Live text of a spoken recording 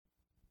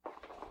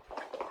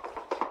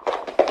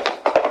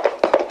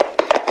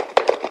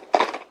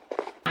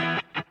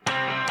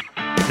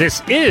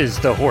This is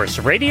the Horse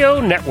Radio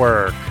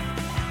Network.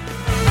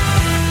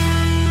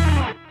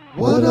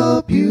 What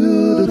a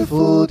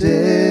beautiful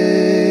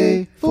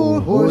day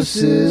for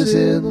horses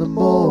in the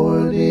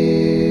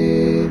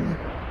morning.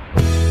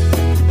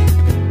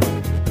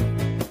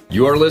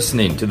 You are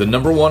listening to the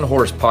 #1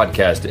 horse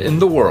podcast in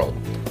the world.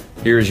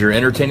 Here's your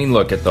entertaining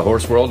look at the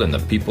horse world and the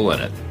people in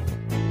it.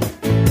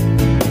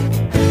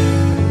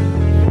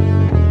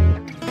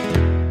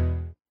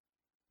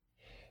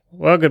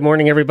 Well, good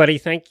morning, everybody.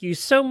 Thank you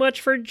so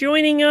much for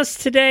joining us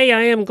today.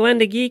 I am Glenn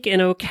the Geek in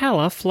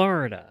Ocala,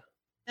 Florida.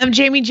 I'm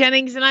Jamie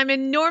Jennings, and I'm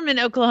in Norman,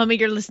 Oklahoma.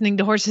 You're listening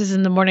to Horses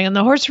in the Morning on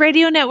the Horse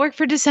Radio Network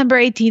for December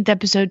 18th,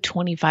 episode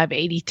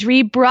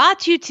 2583, brought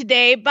to you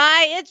today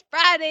by It's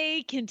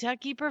Friday,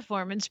 Kentucky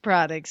Performance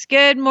Products.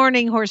 Good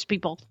morning, horse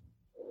people.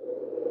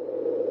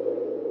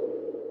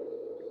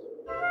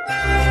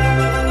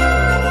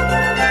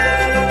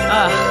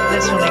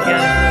 This one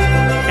again.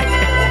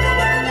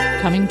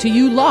 Coming to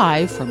you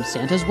live from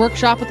Santa's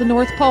workshop at the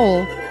North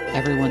Pole,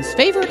 everyone's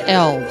favorite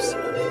elves,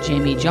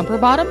 Jamie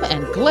Jumperbottom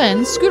and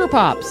Glenn Scooter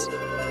Pops.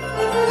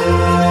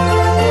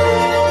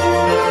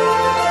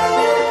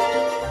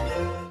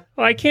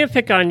 Well, I can't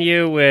pick on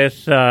you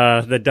with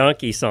the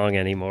donkey song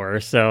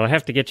anymore, so I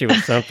have to get you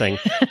with something.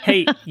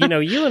 Hey,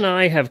 you and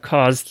I have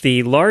caused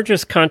the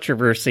largest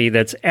controversy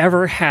that's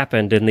ever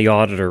happened in the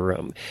auditor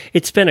room.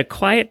 It's been a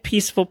quiet,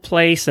 peaceful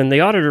place, and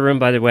the auditor room,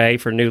 by the way,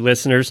 for new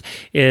listeners,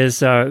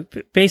 is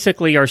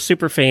basically our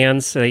super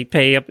fans. They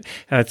pay up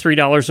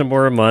 $3 or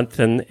more a month,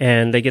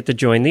 and they get to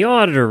join the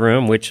auditor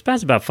room, which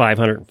has about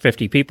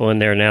 550 people in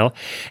there now.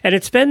 And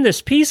it's been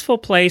this peaceful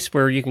place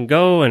where you can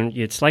go, and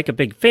it's like a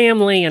big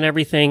family and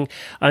everything,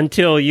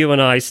 until you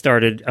and I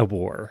started a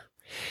war.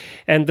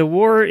 And the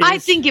war is... I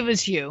think it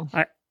was you,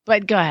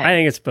 but go ahead. I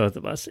think it's both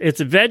of us.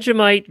 It's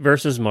Vegemite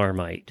versus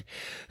Marmite.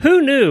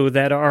 Who knew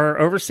that our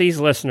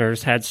overseas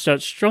listeners had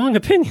such strong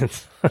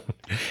opinions?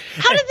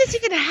 How did this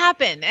even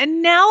happen?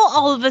 And now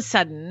all of a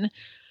sudden,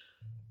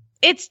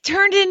 it's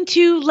turned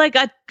into like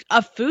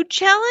a food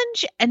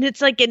challenge, and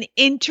it's like an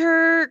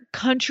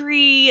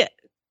inter-country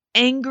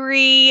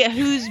angry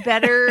who's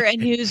better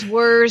and who's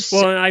worse.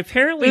 Well, I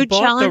apparently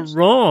bought the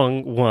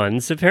wrong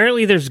ones.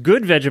 Apparently there's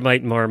good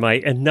Vegemite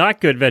Marmite and not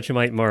good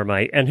Vegemite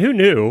Marmite. And who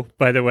knew,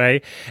 by the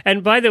way?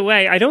 And by the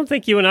way, I don't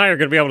think you and I are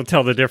going to be able to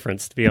tell the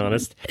difference, to be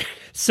honest.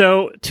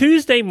 So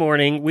Tuesday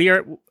morning,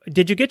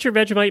 did you get your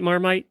Vegemite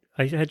Marmite?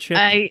 I had shipped?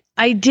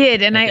 I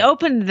did, and okay. I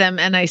opened them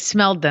and I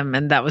smelled them,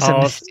 and that was a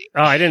mistake.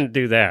 Oh, I didn't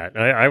do that.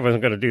 I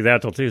wasn't going to do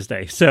that till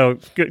Tuesday. So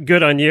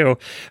good on you.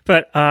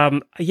 But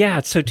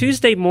so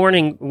Tuesday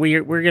morning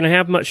we're going to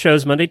have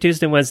shows Monday,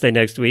 Tuesday, Wednesday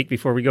next week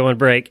before we go on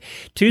break.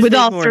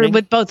 Tuesday morning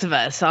with both of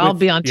us. I'll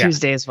be on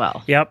Tuesday as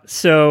well. Yep.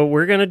 So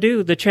we're going to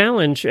do the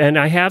challenge, and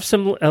I have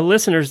some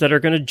listeners that are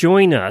going to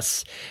join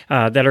us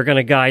that are going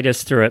to guide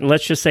us through it. And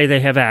let's just say they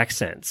have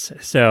accents.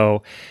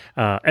 So.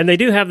 And they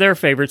do have their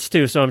favorites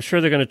too, so I'm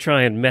sure they're going to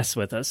try and mess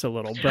with us a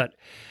little. But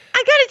I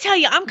got to tell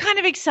you, I'm kind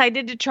of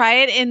excited to try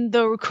it in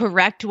the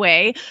correct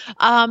way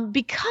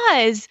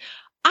because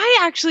I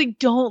actually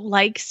don't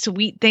like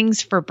sweet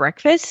things for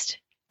breakfast.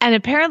 And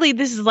apparently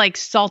this is like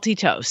salty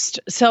toast.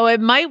 So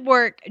it might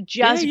work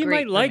just great. You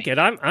might like it.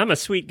 I'm a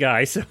sweet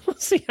guy, so we'll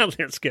see how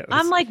this goes.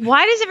 I'm like,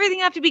 why does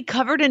everything have to be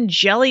covered in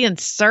jelly and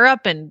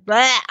syrup and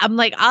blah? I'm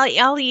like,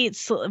 I'll eat.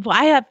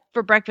 I have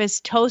for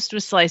breakfast toast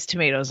with sliced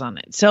tomatoes on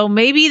it. So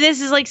maybe this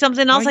is like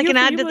something else I can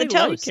add to the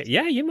toast. Like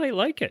yeah, you might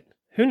like it.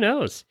 Who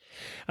knows?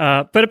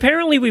 But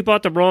apparently we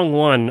bought the wrong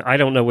one. I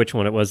don't know which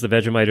one it was, the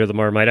Vegemite or the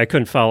Marmite. I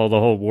couldn't follow the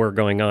whole war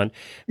going on.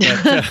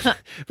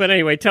 But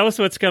anyway, tell us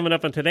what's coming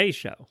up on today's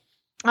show.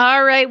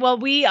 All right. Well,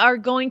 we are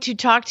going to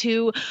talk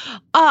to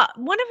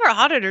one of our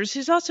auditors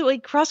who's also a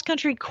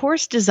cross-country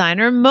course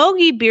designer.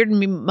 Mogi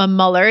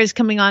Beard-Muller is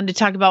coming on to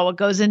talk about what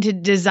goes into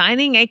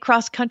designing a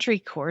cross-country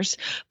course,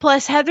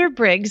 plus Heather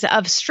Briggs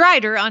of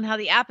Strider on how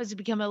the app has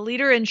become a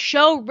leader in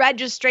show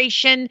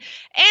registration.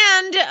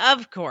 And,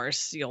 of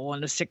course, you'll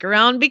want to stick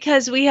around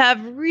because we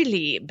have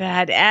really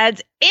bad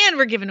ads, and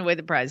we're giving away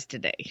the prize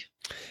today.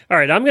 All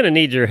right. I'm going to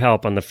need your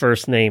help on the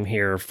first name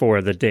here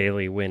for the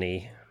Daily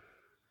Winnie.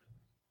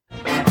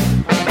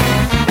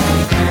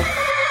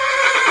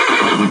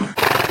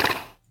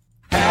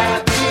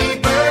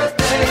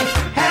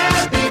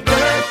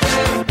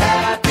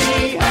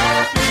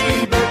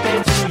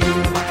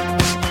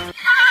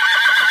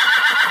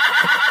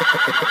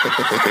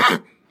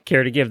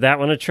 Care to give that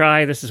one a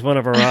try? This is one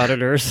of our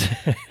auditors.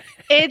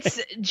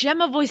 It's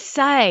Gemma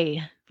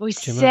Voiselle.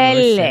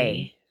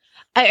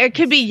 It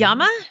could be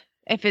Yama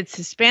if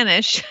it's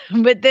Spanish,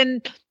 but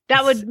then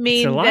that would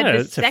mean that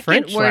the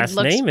second word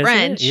looks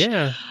French.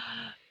 Yeah.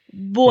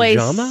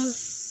 Gemma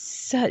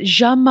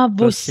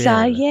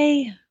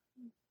Voiselle.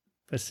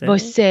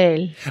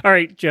 All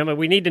right, Gemma,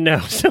 we need to know.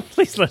 So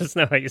please let us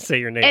know how you say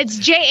your name. It's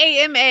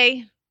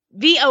Jama.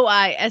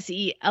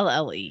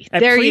 Voiselle.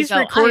 And There please you go.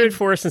 record it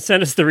for us and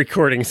send us the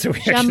recording so we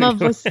actually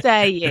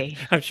know.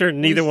 I'm sure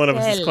neither one of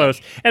us is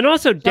close. And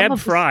also Deb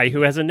Fry,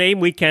 who has a name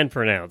we can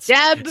pronounce.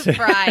 Deb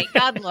Fry.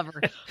 God love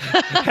her.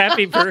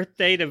 Happy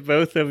birthday to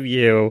both of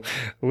you.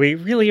 We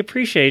really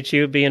appreciate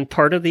you being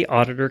part of the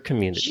auditor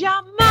community.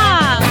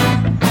 Jama!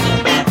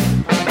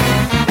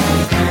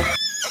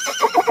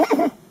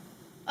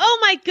 Oh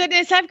my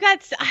goodness, I've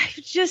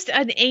just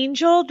an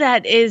angel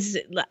that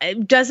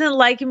doesn't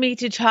like me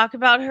to talk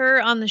about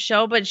her on the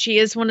show, but she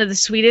is one of the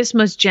sweetest,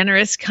 most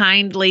generous,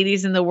 kind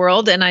ladies in the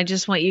world. And I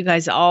just want you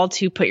guys all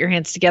to put your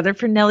hands together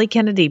for Nellie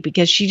Kennedy,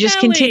 because she just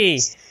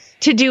continues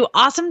to do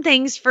awesome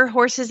things for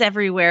horses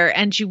everywhere.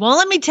 And she won't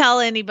let me tell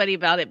anybody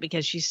about it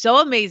because she's so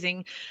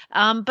amazing.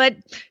 But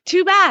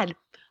too bad.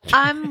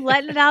 I'm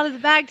letting it out of the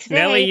bag today.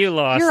 Nellie, you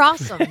lost. You're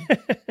awesome.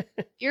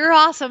 You're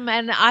awesome,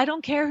 and I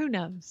don't care who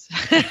knows.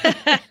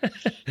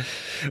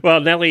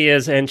 Well, Nellie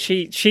is, and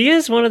she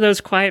is one of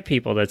those quiet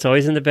people that's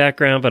always in the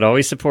background, but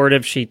always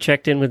supportive. She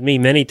checked in with me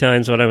many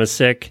times when I was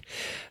sick.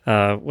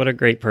 What a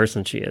great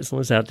person she is.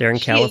 Lives out there in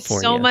California. She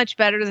is so much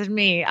better than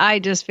me. I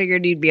just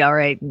figured you'd be all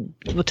right.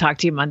 We'll talk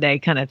to you Monday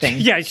kind of thing.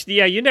 Yeah,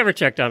 you never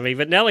checked on me,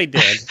 but Nellie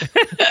did.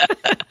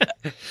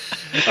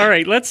 All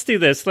right, let's do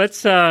this.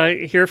 Let's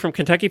hear from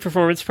Kentucky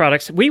Performance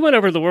Products. We went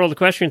over to the World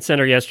Equestrian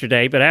Center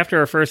yesterday, but after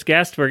our first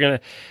guest,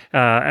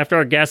 after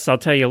our guests, I'll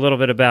tell you a little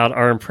bit about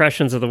our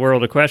impressions of the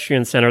World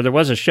Equestrian Center. There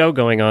was a show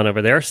going on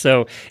over there,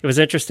 so it was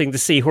interesting to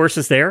see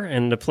horses there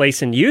and the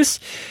place in use.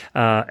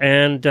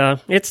 And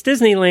it's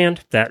Disneyland,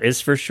 that is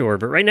for sure.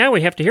 But right now,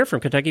 we have to hear from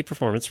Kentucky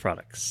Performance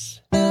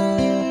Products.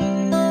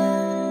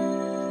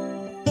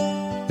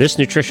 This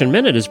Nutrition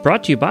Minute is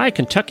brought to you by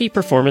Kentucky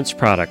Performance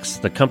Products,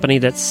 the company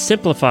that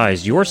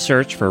simplifies your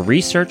search for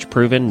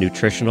research-proven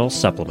nutritional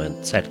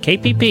supplements at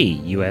kppusa.com.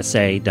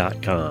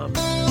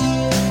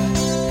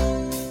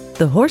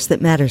 The horse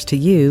that matters to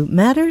you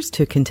matters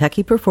to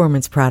Kentucky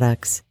Performance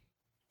Products.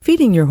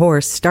 Feeding your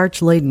horse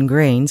starch-laden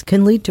grains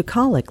can lead to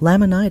colic,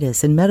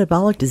 laminitis, and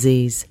metabolic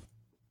disease.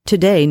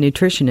 Today,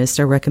 nutritionists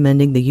are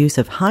recommending the use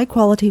of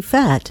high-quality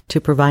fat to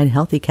provide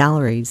healthy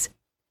calories.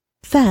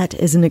 Fat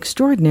is an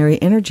extraordinary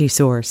energy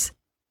source.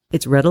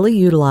 It's readily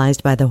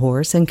utilized by the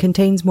horse and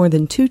contains more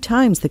than 2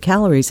 times the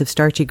calories of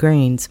starchy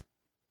grains.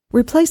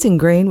 Replacing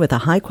grain with a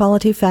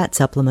high-quality fat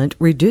supplement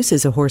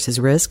reduces a horse's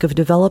risk of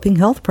developing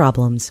health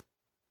problems.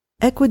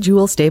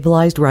 Equijewel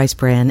Stabilized Rice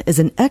Bran is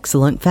an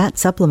excellent fat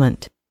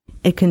supplement.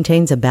 It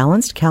contains a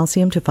balanced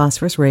calcium to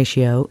phosphorus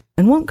ratio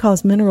and won't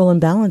cause mineral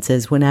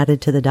imbalances when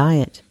added to the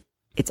diet.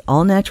 Its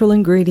all-natural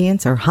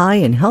ingredients are high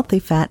in healthy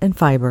fat and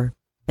fiber.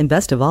 And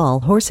best of all,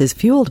 horses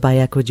fueled by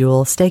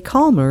Equijewel stay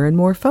calmer and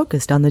more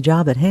focused on the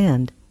job at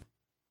hand.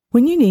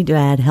 When you need to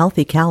add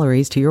healthy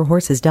calories to your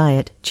horse's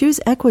diet, choose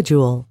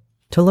Equijewel.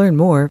 To learn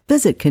more,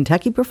 visit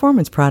Kentucky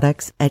Performance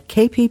Products at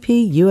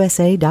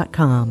kppusa.com.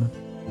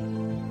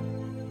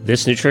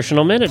 This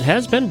Nutritional Minute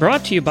has been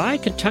brought to you by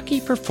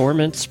Kentucky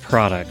Performance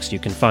Products. You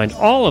can find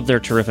all of their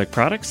terrific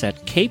products at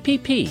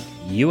kppusa.com.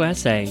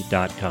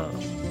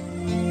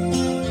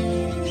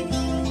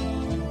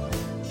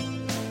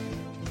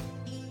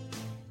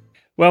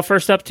 Well,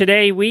 first up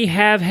today, we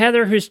have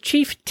Heather, who's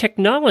Chief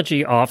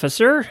Technology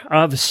Officer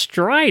of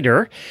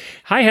Strider.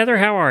 Hi, Heather.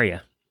 How are you?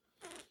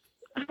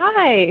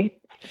 Hi.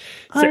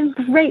 I'm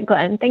great,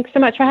 Glenn. Thanks so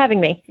much for having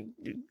me.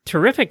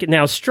 Terrific.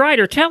 Now,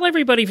 Strider, tell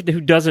everybody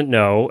who doesn't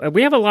know.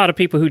 We have a lot of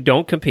people who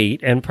don't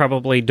compete and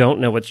probably don't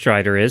know what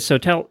Strider is, so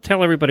tell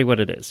everybody what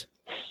it is.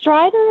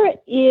 Strider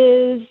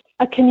is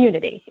a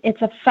community.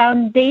 It's a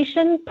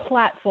foundation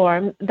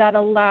platform that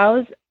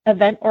allows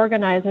event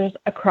organizers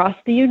across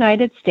the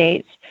United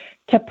States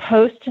to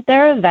post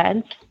their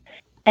events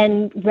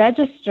and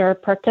register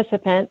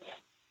participants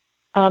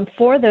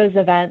for those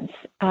events,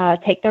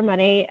 take their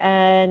money,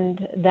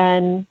 and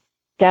then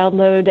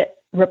download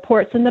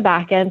reports in the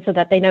back end so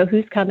that they know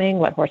who's coming,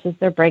 what horses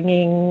they're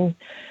bringing,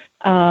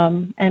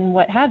 and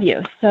what have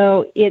you.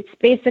 So it's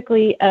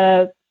basically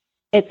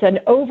it's an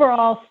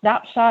overall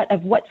snapshot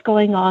of what's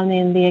going on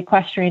in the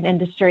equestrian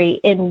industry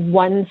in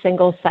one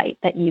single site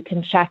that you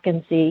can check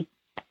and see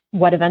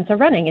what events are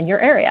running in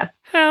your area.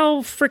 How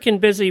freaking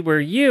busy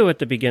were you at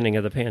the beginning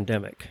of the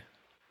pandemic?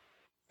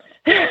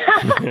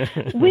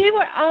 We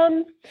were,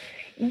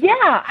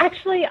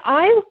 actually,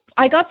 I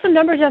got some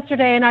numbers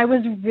yesterday and I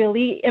was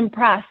really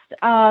impressed.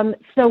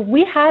 So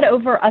we had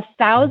over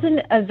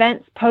 1,000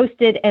 events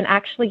posted and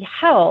actually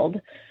held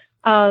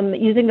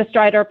using the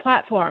Strider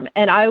platform.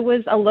 And I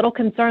was a little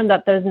concerned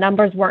that those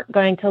numbers weren't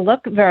going to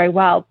look very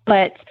well,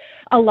 but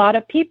a lot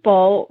of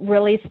people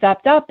really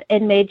stepped up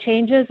and made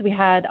changes. We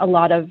had a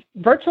lot of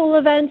virtual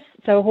events.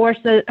 So horse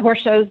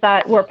shows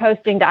that were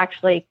posting to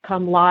actually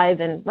come live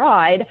and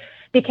ride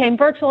became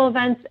virtual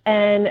events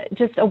and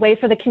just a way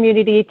for the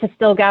community to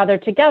still gather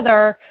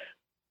together,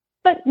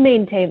 but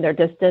maintain their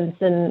distance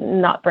and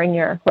not bring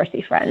your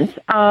horsey friends.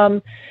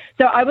 So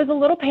I was a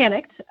little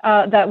panicked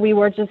that we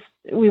were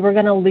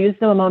going to lose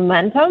the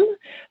momentum,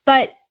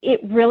 but it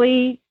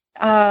really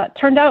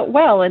turned out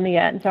well in the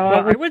end. So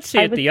I would see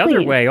it the other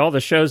pleased. way. All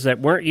the shows that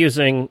weren't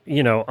using,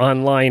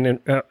 online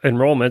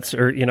enrollments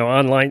or,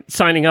 online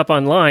signing up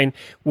online,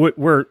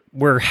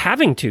 we're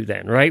having to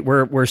then, right?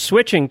 We're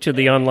switching to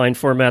the online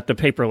format, the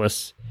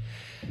paperless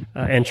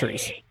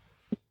entries.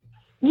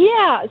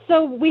 Yeah,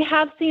 so we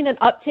have seen an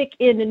uptick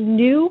in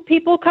new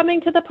people coming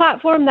to the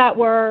platform that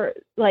were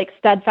like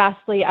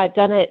steadfastly, I've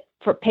done it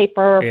for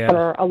paper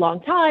for a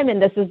long time,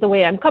 and this is the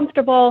way I'm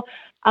comfortable.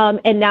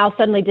 And now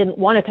suddenly didn't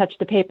want to touch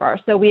the paper.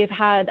 So we've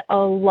had a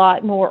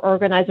lot more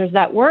organizers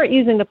that weren't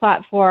using the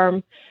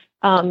platform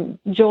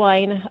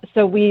join.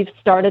 So we've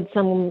started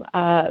some,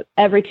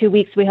 every 2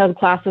 weeks we have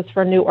classes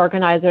for new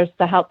organizers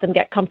to help them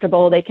get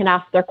comfortable. They can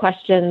ask their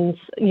questions,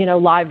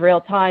 live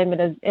real time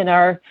in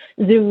our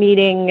Zoom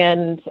meeting.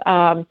 And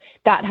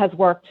that has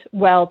worked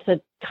well to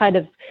kind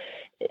of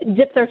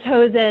dip their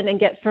toes in and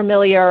get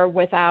familiar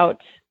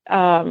without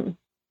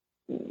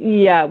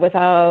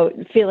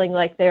feeling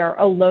like they're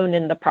alone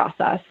in the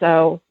process.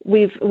 So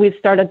we've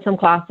started some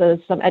classes,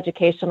 some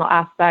educational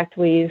aspect.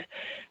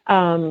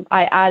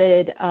 I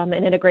added an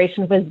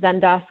integration with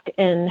Zendesk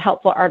in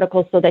helpful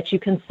articles so that you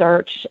can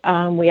search.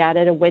 We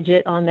added a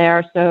widget on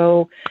there.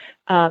 So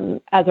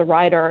as a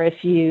writer,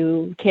 if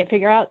you can't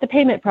figure out the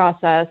payment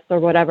process or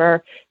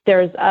whatever,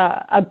 there's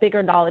a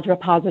bigger knowledge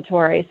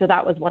repository. So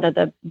that was one of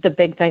the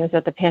big things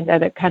that the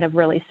pandemic kind of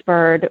really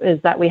spurred,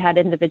 is that we had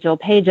individual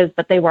pages,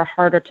 but they were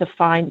harder to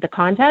find the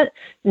content.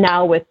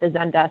 Now with the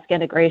Zendesk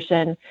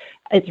integration,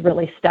 it's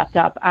really stepped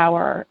up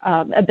our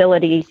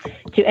ability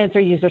to answer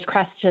users'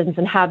 questions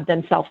and have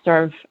them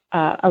self-serve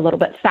a little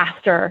bit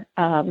faster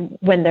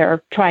when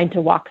they're trying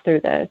to walk through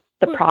the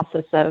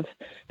process of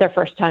their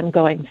first time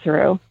going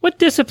through. What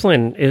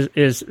discipline is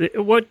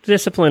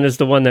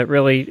the one that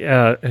really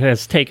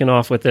has taken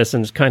off with this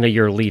and is kind of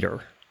your leader?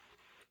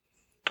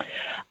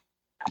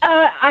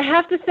 I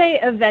have to say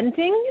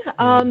eventing.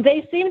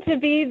 They seem to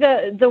be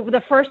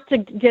the first to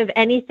give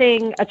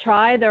anything a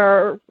try.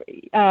 They're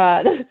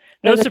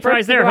no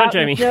surprise there, huh,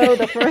 Jamie? No,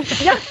 the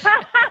first.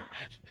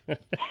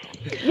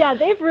 Yeah,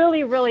 they've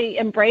really, really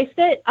embraced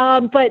it.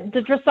 But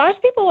the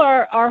dressage people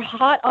are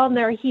hot on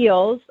their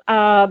heels.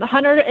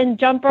 Hunter and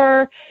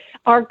Jumper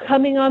are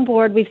coming on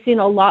board. We've seen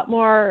a lot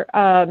more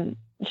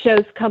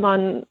shows come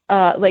on,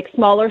 like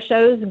smaller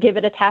shows, give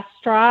it a test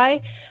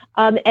try.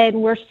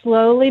 And we're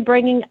slowly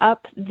bringing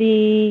up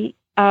the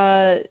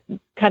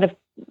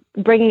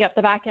bringing up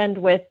the back end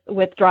with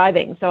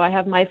driving. So I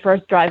have my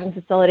first driving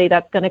facility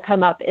that's going to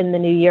come up in the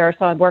new year.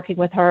 So I'm working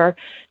with her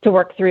to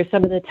work through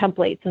some of the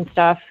templates and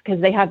stuff,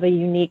 because they have a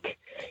unique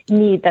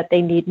need that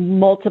they need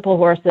multiple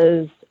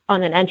horses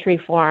on an entry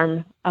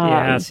form.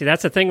 See,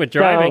 that's the thing with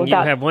driving. You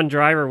have one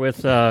driver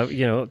with,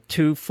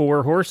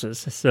 2-4 horses.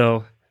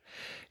 So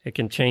it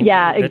can change.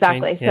 Yeah,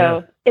 exactly.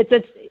 So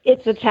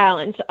it's a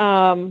challenge.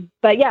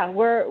 But yeah,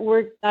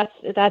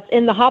 that's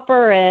in the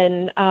hopper,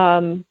 and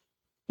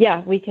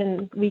we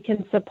can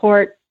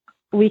support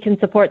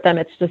them.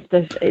 It's just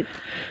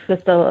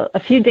a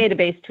few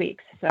database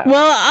tweaks. So.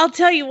 Well, I'll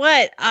tell you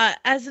what,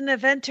 as an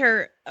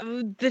eventer,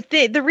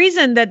 the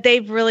reason that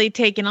they've really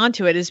taken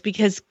onto it is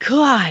because,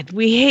 God,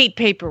 we hate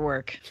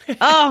paperwork.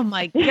 Oh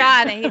my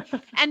God.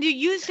 And you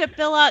used to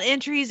fill out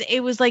entries.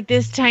 It was like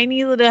this tiny,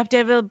 you have to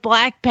have a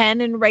black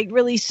pen and write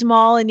really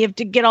small, and you have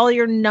to get all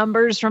your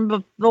numbers from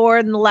before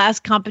in the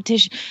last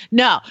competition.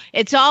 No,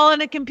 it's all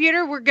on a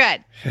computer. We're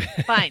good.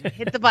 Fine.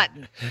 Hit the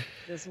button.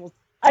 This will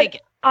take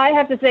it. I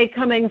have to say,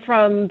 coming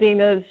from being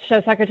the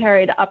show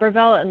secretary to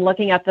Upperville and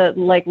looking at the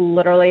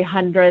literally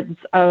hundreds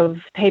of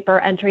paper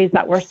entries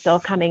that were still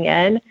coming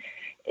in,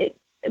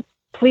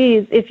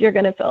 please, if you're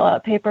going to fill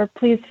out paper,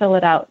 please fill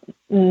it out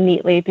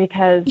neatly,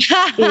 because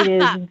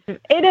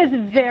it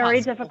is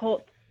very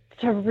difficult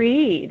to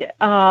read.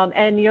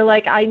 And you're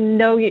like, I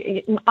know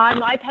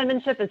my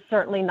penmanship is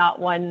certainly not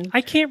one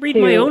I can't read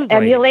my own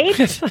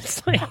emulate.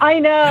 I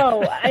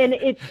know. And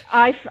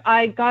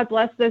I God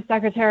bless those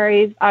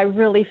secretaries. I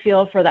really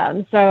feel for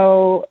them.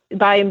 So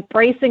by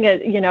embracing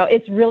it,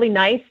 it's really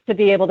nice to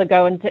be able to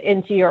go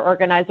into your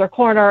organizer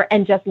corner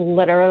and just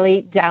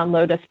literally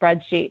download a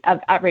spreadsheet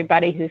of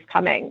everybody who's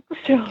coming.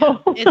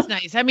 So it's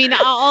nice. I mean,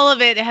 all of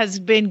it has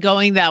been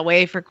going that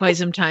way for quite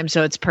some time.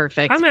 So it's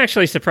perfect. I'm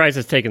actually surprised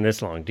it's taken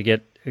this long to get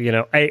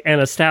an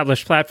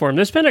established platform.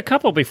 There's been a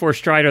couple before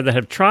Strider that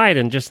have tried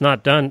and just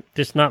not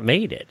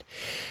made it.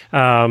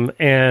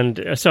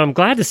 And so I'm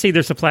glad to see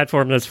there's a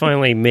platform that's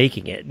finally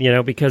making it,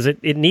 because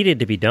it needed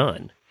to be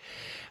done.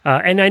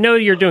 And I know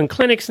you're doing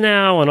clinics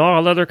now and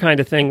all other kind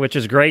of thing, which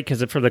is great,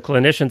 because for the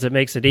clinicians, it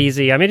makes it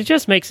easy. I mean, it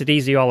just makes it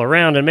easy all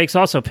around, and makes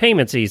also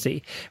payments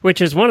easy,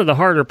 which is one of the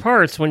harder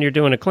parts when you're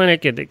doing a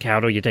clinic. How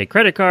do you take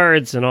credit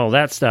cards and all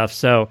that stuff?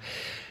 So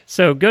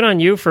good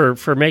on you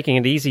for making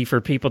it easy for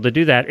people to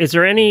do that. Is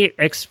there any,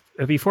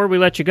 before we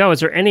let you go, is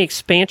there any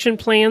expansion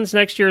plans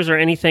next year? Is there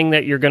anything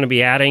that you're going to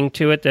be adding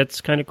to it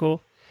that's kind of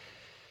cool?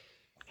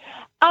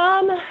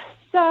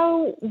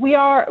 So we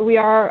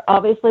are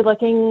obviously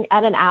looking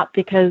at an app,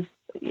 because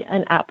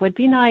an app would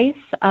be nice.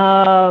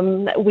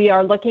 We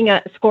are looking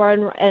at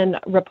score and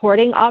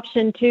reporting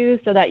option too,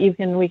 so that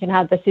we can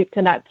have the soup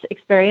to nuts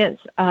experience.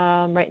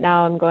 Right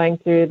now, I'm going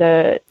through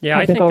the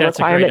I think technical that's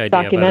a great requirements idea.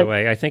 document. By the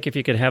way, I think if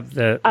you could have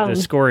the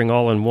scoring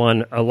all in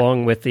one,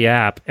 along with the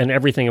app and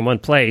everything in one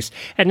place,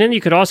 and then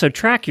you could also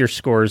track your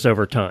scores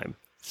over time.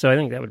 So I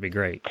think that would be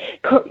great.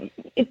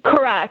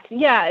 Correct.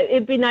 Yeah,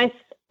 it'd be nice.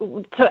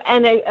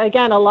 And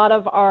again, a lot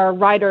of our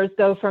riders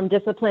go from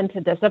discipline to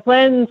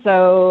discipline.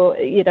 So,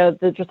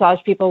 the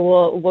dressage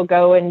people will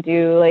go and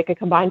do like a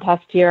combined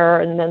test here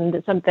and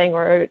then something,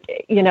 or,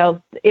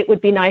 it would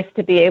be nice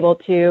to be able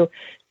to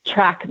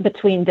track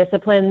between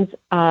disciplines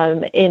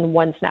in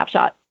one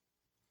snapshot.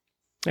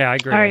 Yeah, I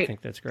agree. Right. I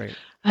think that's great.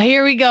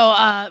 Here we go.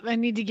 I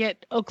need to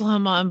get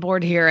Oklahoma on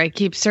board here. I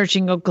keep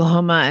searching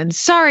Oklahoma, and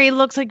sorry,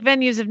 looks like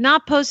venues have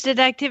not posted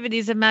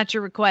activities that match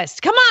your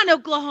request. Come on,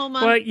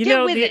 Oklahoma. Well,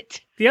 Get with it.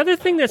 The other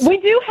thing we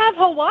do have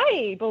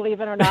Hawaii,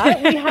 believe it or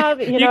not. We have,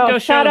 go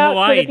shout out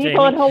Hawaii, to the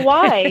people in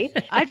Hawaii.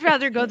 I'd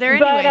rather go there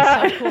anyway.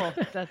 So cool.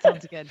 That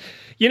sounds good.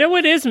 You know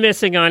what is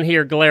missing on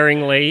here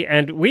glaringly,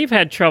 and we've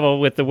had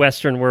trouble with the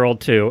Western world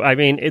too. I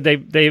mean,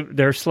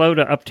 they're slow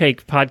to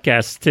uptake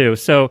podcasts too.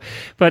 So,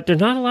 but there's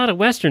not a lot of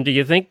Western. Do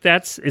you think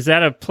is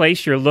that a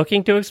place you're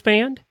looking to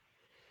expand?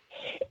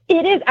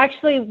 It is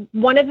actually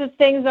one of the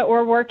things that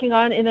we're working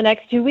on in the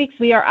next 2 weeks.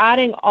 We are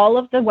adding all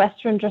of the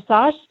Western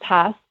dressage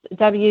tests,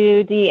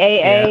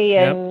 WDAA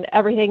and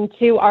everything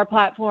to our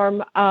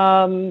platform,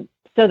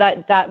 so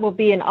that will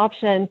be an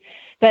option.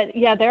 But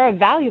yeah, they're a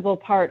valuable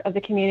part of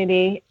the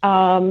community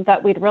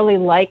that we'd really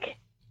like.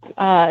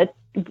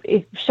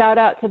 Shout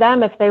out to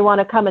them if they want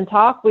to come and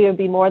talk. We would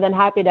be more than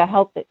happy to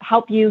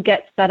help you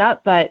get set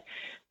up. But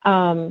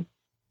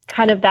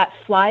kind of that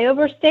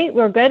flyover state,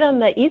 we're good on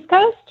the East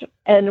Coast,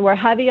 and we're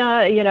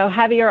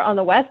heavier on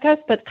the West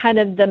Coast, but kind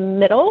of the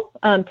middle.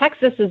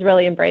 Texas has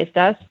really embraced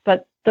us,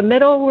 but the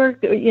middle,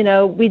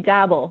 we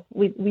dabble.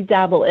 We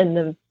dabble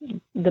in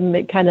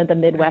the kind of the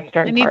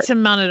Midwestern. I need part.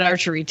 some mounted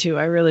archery too.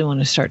 I really want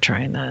to start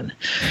trying that.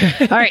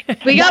 All right,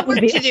 we got work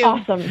to do.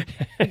 Awesome.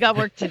 We got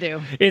work to do.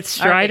 It's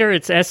Strider. Right.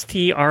 It's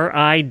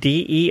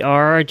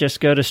STRIDER. Just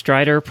go to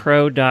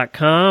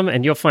striderpro.com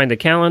and you'll find the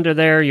calendar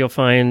there. You'll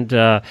find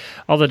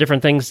all the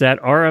different things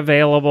that are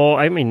available.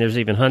 I mean, there's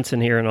even hunts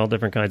in here and all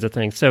different kinds of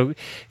things. So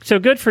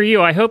good for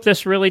you. I hope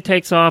this really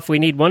takes off. We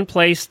need one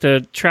place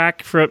to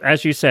track,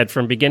 as you said,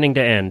 from beginning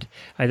to end.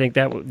 I think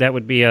that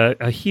would be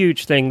a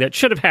huge thing that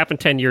should have happened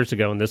 10 years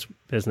ago in this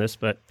business,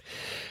 but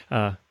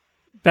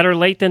better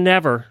late than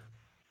never.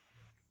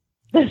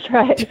 That's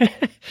right.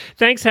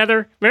 Thanks,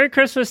 Heather. Merry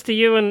Christmas to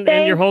you and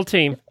your whole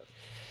team.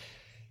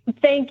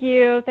 Thank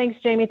you. Thanks,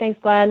 Jamie.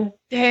 Thanks, Glenn.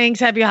 Thanks.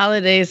 Happy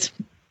holidays.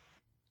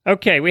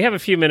 Okay, we have a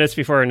few minutes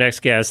before our next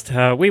guest.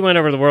 We went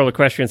over to the World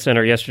Equestrian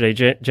Center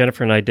yesterday,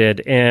 Jennifer and I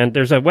did, and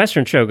there's a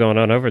Western show going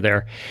on over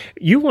there.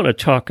 You want to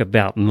talk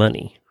about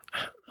money.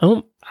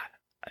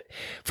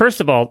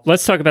 First of all,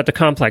 let's talk about the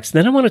complex.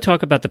 Then I want to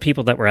talk about the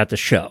people that were at the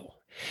show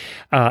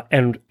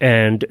and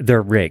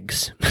their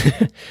rigs.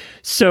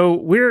 So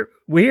we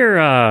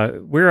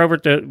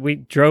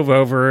drove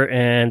over,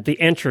 and the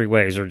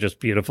entryways are just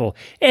beautiful.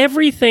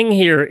 Everything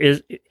here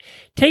is,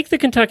 take the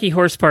Kentucky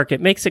Horse Park.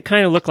 It makes it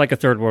kind of look like a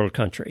third world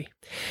country.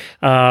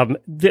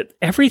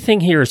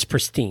 Everything here is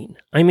pristine.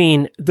 I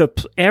mean,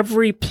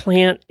 every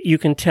plant you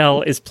can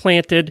tell is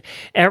planted.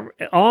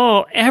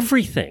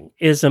 Everything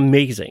is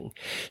amazing.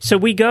 So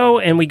we go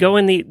in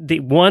the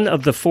one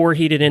of the 4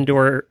 heated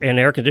indoor and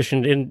air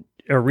conditioned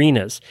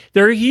arenas.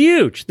 They're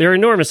huge. They're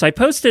enormous. I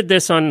posted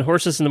this on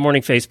Horses in the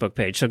Morning Facebook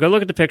page. So go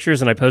look at the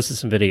pictures, and I posted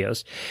some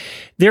videos.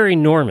 They're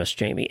enormous,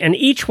 Jamie. And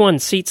each one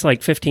seats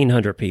like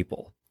 1,500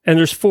 people. And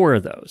there's 4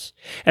 of those.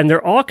 And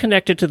they're all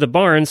connected to the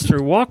barns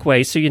through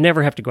walkways, so you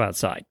never have to go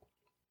outside.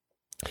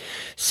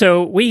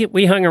 So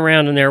we hung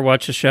around in there,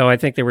 watched the show. I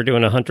think they were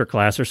doing a hunter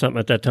class or something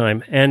at that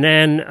time. And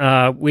then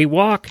we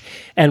walk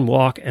and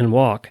walk and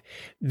walk.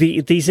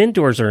 These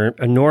indoors are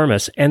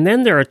enormous, and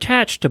then they're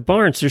attached to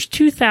barns. There's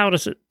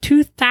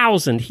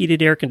 2,000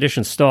 heated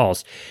air-conditioned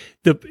stalls.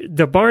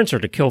 The barns are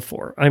to kill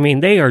for. I mean,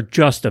 they are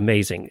just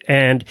amazing.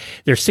 And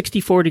they're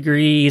 64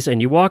 degrees,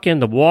 and you walk in,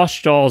 the wash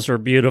stalls are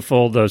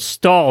beautiful, the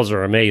stalls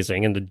are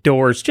amazing, and the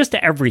doors, just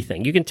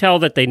everything. You can tell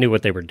that they knew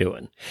what they were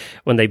doing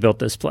when they built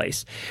this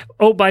place.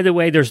 Oh, by the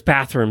way, there's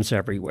bathrooms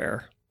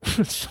everywhere.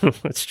 So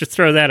let's just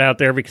throw that out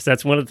there, because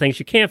that's one of the things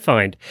you can't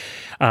find.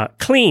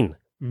 Clean.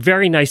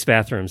 Very nice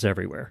bathrooms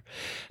everywhere.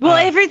 Well,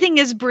 everything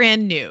is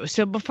brand new.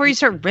 So before you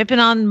start ripping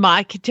on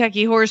my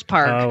Kentucky Horse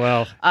Park,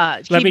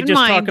 let me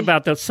just talk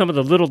about some of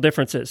the little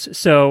differences.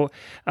 So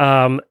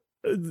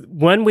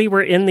when we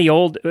were in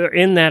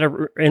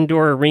that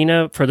indoor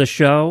arena for the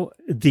show,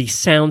 the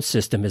sound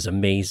system is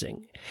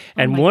amazing.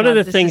 And one of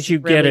the things you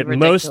get at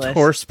most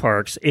horse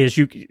parks is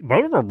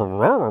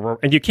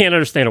and you can't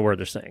understand a word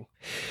they're saying.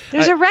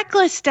 There's a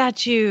Reckless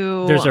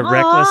statue. There's a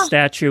Reckless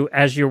statue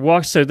as you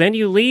walk. So then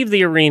you leave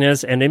the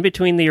arenas, and in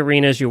between the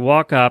arenas, you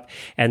walk up,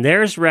 and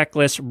there's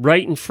Reckless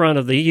right in front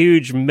of the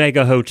huge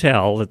mega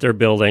hotel that they're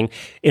building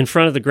in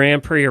front of the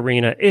Grand Prix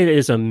Arena. It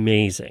is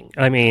amazing.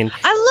 I mean,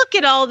 I look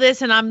look at all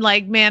this and I'm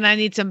like, man, I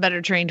need some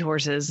better trained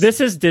horses.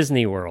 This is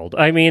Disney World.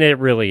 I mean, it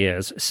really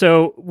is.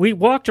 So we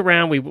walked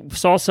around, we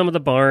saw some of the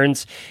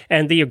barns,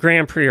 and the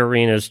Grand Prix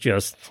arena is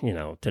just,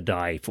 to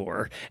die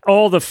for.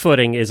 All the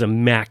footing is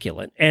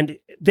immaculate. And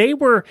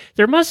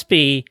there must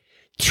be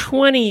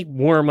 20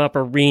 warm-up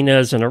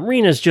arenas and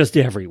arenas just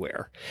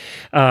everywhere.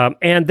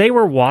 And they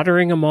were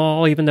watering them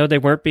all, even though they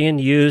weren't being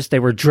used. They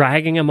were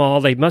dragging them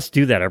all. They must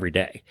do that every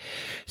day.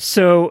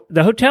 So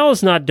the hotel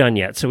is not done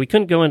yet, so we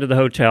couldn't go into the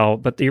hotel,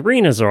 but the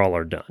arenas all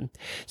are done.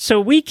 So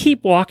we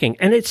keep walking,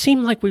 and it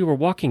seemed like we were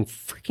walking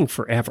freaking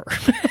forever.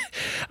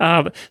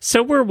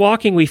 So we're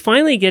walking. We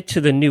finally get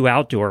to the new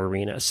outdoor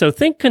arena. So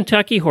think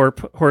Kentucky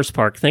Horse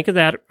Park. Think of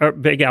that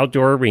big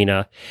outdoor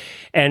arena,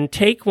 and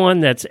take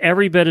one that's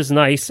every bit as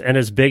nice and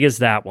as big as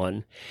that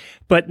one.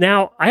 But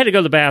now I had to go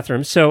to the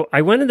bathroom, so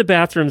I went in the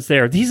bathrooms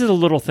there. These are the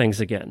little things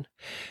again.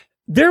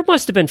 There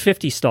must have been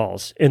 50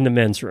 stalls in the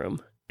men's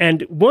room.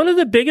 And one of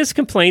the biggest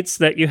complaints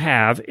that you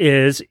have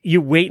is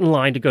you wait in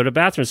line to go to the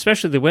bathroom,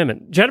 especially the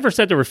women. Jennifer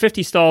said there were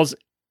 50 stalls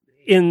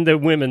in the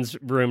women's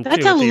room.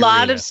 That's a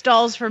lot of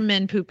stalls for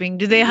men pooping.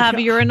 Do they have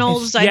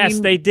urinals? Yes,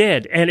 they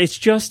did. And it's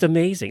just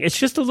amazing. It's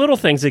just the little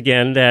things,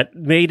 again, that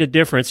made a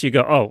difference. You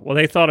go, oh, well,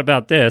 they thought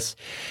about this.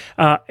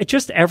 It's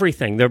just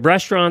everything. The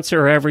restaurants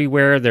are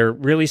everywhere. They're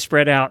really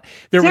spread out.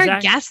 Is there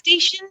a gas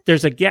station?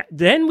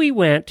 Then we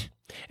went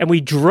and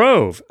we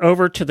drove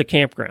over to the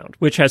campground,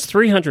 which has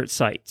 300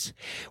 sites.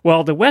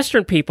 Well, the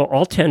Western people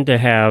all tend to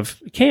have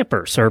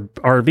campers or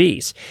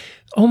RVs.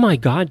 Oh, my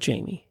God,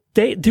 Jamie.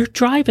 They're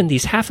driving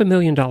these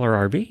 $500,000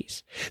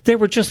 RVs. They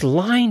were just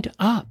lined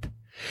up.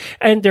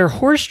 And their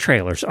horse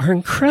trailers are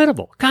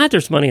incredible. God,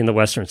 there's money in the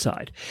Western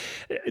side.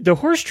 The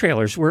horse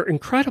trailers were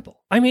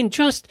incredible. I mean,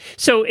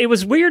 so it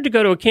was weird to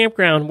go to a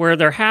campground where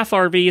they're half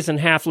RVs and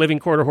half living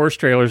quarter horse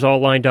trailers all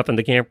lined up in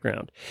the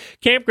campground.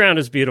 Campground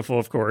is beautiful,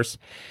 of course.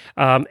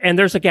 And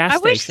there's a gas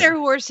station. I wish their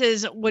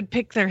horses would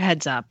pick their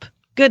heads up.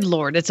 Good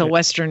Lord, it's a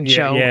Western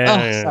show.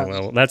 Yeah,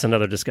 well, that's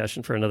another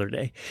discussion for another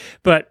day.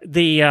 But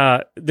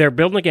they're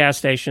building a gas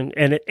station,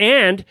 and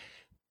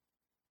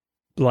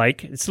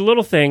it's the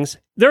little things.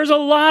 There's a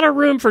lot of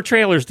room for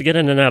trailers to get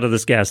in and out of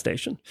this gas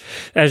station,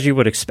 as you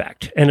would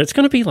expect. And it's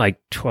going to be like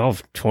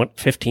 12,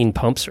 15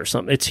 pumps or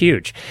something. It's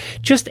huge.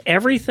 Just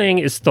everything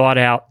is thought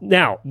out.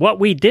 Now, what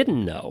we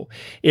didn't know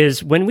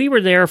is when we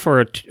were there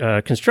for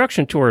a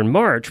construction tour in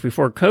March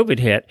before COVID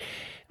hit,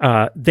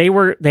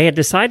 they had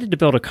decided to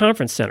build a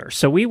conference center.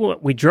 So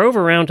we drove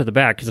around to the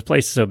back because the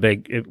place is so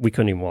big, we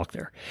couldn't even walk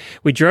there.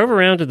 We drove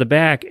around to the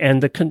back,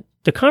 and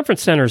the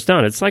conference center is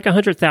done. It's like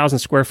 100,000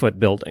 square foot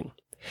building.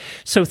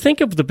 So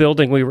think of the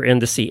building we were in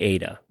to see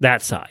Ada,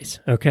 that size,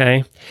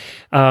 okay?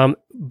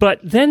 But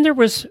then there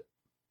was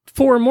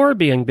 4 more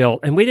being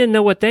built, and we didn't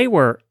know what they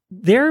were.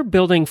 They're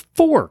building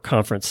 4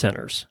 conference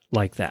centers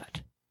like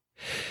that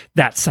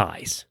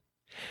size.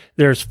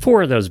 There's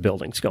 4 of those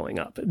buildings going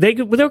up. They're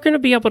going to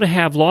be able to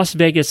have Las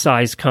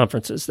Vegas-sized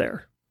conferences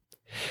there.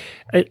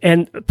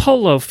 And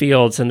polo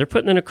fields, and they're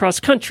putting in a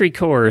cross-country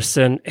course,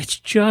 and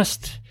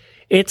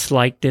it's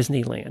like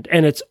Disneyland.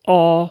 And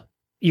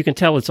you can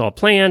tell it's all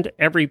planned.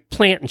 Every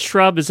plant and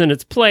shrub is in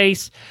its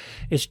place.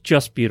 It's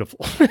just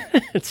beautiful.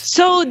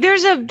 So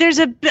there's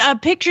a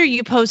picture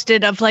you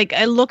posted of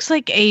it looks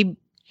like a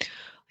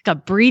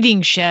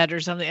breeding shed or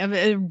something.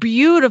 A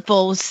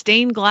beautiful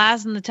stained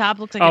glass in the top.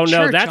 Looks like a church.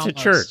 Oh, no, that's almost.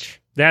 a church.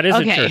 That is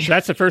a church.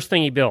 That's the first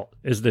thing he built,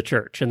 is the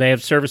church. And they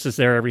have services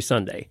there every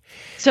Sunday.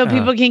 So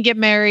people can get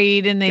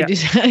married and they do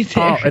something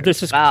there.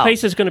 This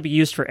place is going to be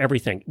used for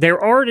everything. They're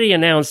already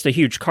announced a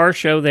huge car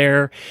show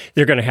there.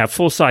 They're going to have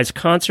full-size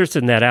concerts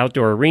in that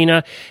outdoor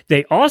arena.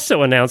 They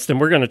also announced,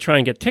 and we're going to try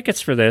and get tickets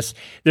for this,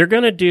 they're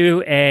going to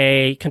do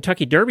a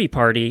Kentucky Derby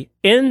party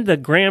in the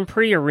Grand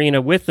Prix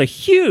arena with the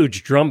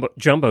huge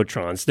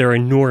jumbotrons. They're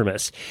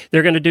enormous.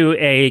 They're going to do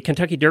a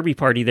Kentucky Derby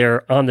party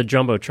there on the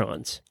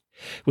jumbotrons,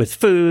 with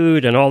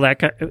food and all that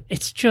kind.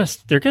 It's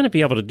just, they're going to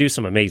be able to do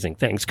some amazing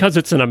things because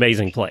it's an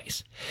amazing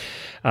place.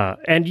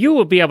 And you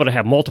will be able to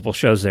have multiple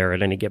shows there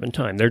at any given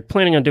time. They're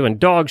planning on doing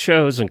dog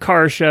shows and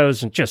car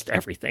shows and just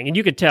everything. And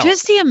you could tell.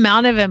 Just the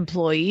amount of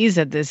employees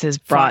that this has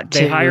brought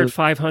They hired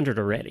 500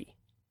 already.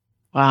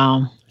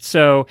 Wow.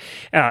 So,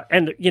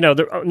 and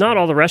not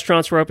all the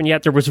restaurants were open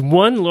yet. There was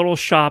one little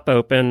shop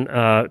open,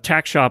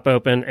 tack shop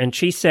open, and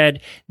she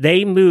said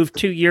they moved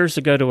 2 years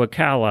ago to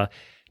Ocala,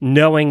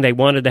 knowing they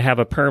wanted to have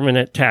a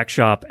permanent tack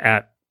shop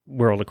at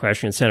World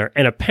Equestrian Center.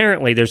 And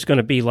apparently there's going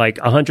to be like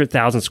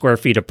 100,000 square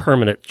feet of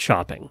permanent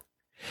shopping.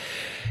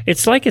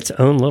 It's like its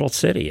own little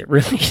city. It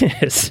really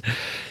is.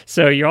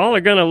 So you all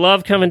are going to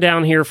love coming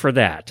down here for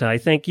that. I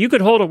think you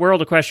could hold a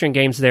World Equestrian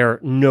Games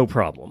there, no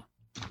problem.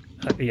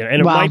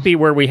 And it might be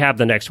where we have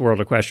the next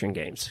World Equestrian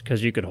Games,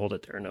 because you could hold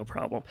it there, no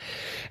problem.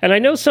 And I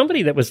know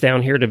somebody that was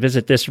down here to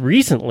visit this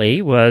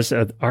recently was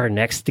our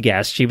next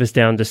guest. She was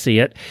down to see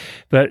it.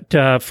 But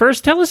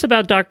first, tell us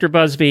about Dr.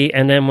 Busby,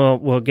 and then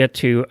we'll get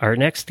to our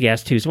next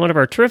guest, who's one of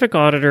our terrific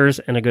auditors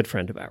and a good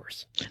friend of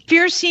ours. If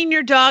your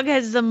senior dog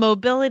has the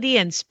mobility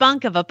and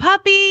spunk of a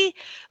puppy,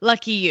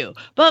 lucky you.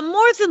 But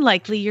more than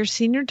likely, your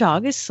senior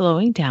dog is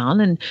slowing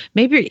down, and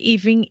maybe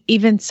you're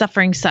even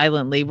suffering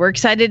silently. We're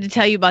excited to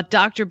tell you about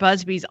Dr.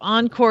 Busby's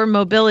Encore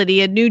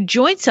Mobility, a new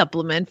joint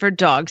supplement for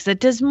dogs that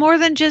does more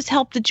than just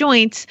help the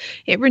joints.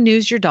 It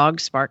renews your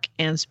dog's spark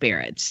and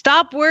spirit.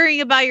 Stop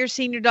worrying about your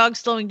senior dog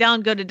slowing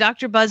down. Go to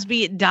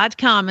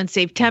drbusby.com and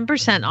save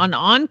 10% on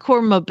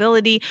Encore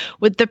Mobility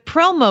with the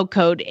promo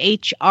code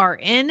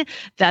HRN.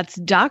 That's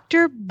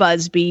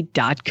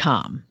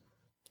drbusby.com.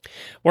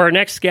 Well, our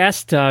next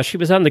guest, she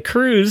was on the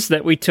cruise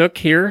that we took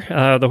here,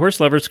 the Horse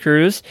Lovers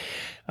Cruise,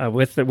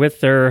 with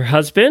their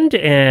husband,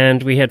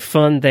 and we had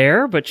fun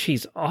there. But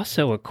she's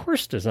also a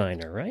course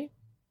designer, right?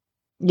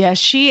 Yes,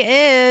 she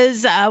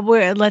is.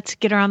 Let's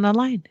get her on the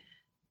line.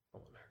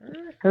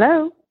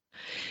 Hello.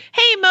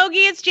 Hey,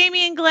 Mogi, it's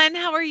Jamie and Glenn.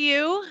 How are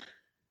you?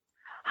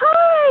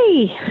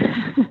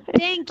 Hi.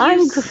 Thank you.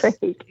 I'm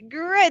great.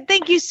 Great.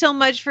 Thank you so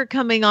much for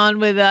coming on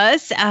with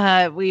us.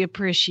 We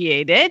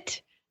appreciate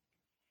it.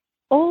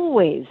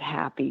 Always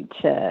happy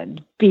to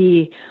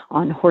be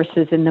on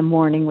Horses in the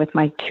Morning with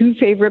my two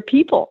favorite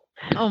people.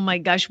 Oh my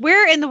gosh.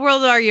 Where in the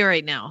world are you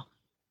right now?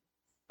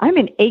 I'm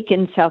in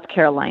Aiken, South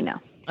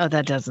Carolina. Oh,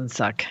 that doesn't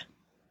suck.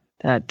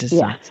 That does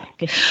not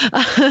suck.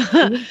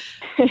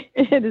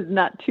 It is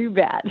not too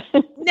bad.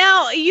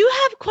 Now, you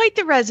have quite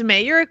the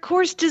resume. You're a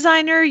course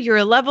designer. You're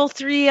a level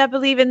 3, I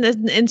believe, in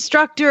the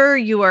instructor.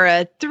 You are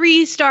a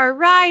 3-star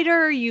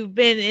rider. You've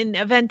been in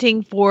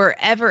eventing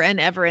forever and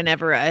ever and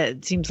ever.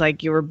 It seems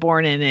like you were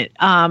born in it.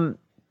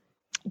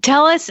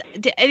 Tell us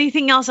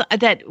anything else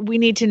that we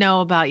need to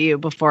know about you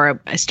before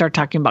I start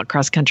talking about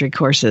cross-country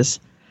courses.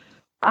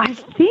 I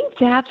think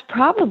that's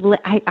probably,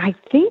 I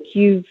think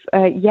you've,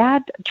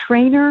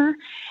 trainer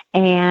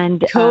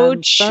and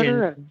coach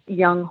of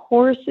young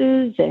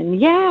horses.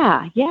 And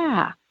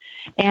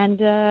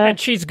and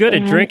she's good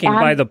at drinking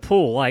by the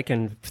pool. I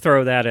can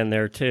throw that in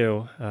there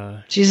too.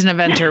 She's an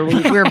eventer.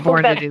 We were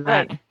born to do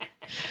that.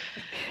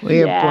 We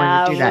were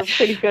born to do that. We're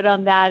pretty good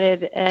on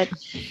that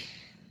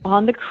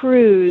on the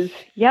cruise.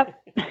 Yep.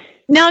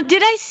 Now,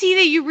 did I see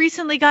that you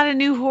recently got a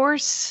new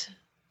horse?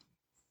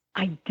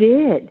 I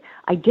did.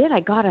 I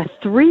got a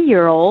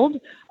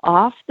 3-year-old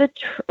off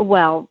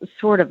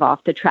sort of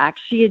off the track.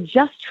 She had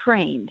just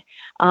trained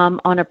on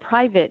a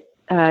private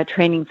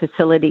training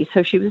facility,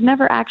 so she was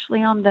never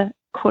actually on the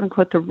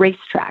quote-unquote the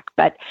racetrack,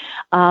 but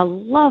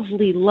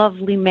lovely,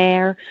 lovely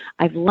mare.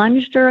 I've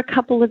lunged her a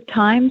couple of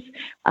times,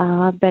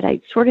 but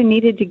I sort of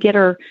needed to get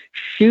her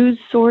shoes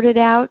sorted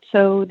out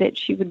so that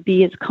she would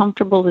be as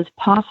comfortable as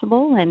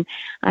possible, and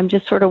I'm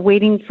just sort of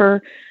waiting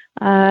for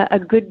a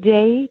good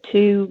day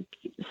to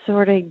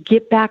sort of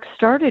get back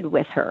started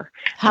with her.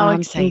 How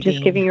exciting. And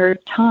just giving her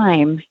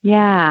time.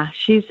 Yeah,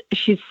 she's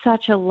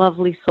such a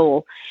lovely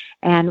soul.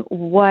 And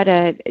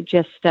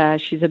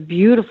she's a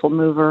beautiful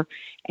mover,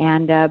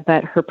 and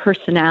but her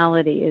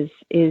personality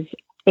is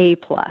A+,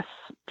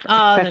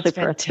 especially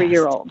for a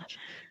 3-year-old.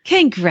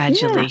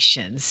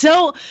 Congratulations. Yeah.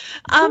 So,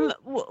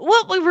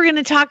 what we were going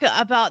to talk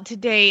about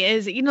today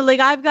is,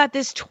 I've got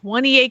this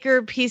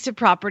 20-acre piece of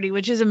property,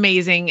 which is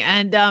amazing.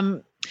 And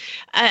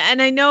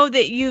I know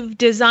that you've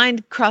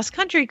designed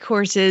cross-country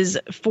courses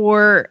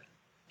for,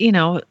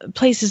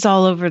 places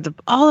all over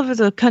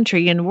the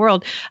country and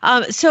world.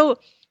 So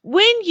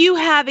when you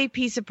have a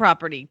piece of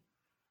property,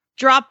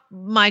 drop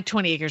my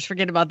 20 acres,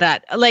 forget about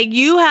that. Like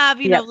you have,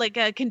 like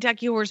a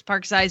Kentucky Horse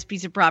Park size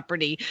piece of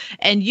property,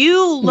 and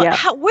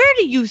where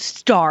do you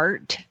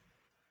start?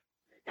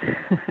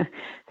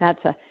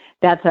 That's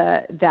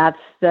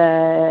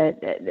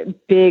the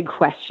big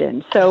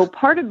question. So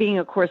part of being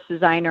a course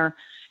designer,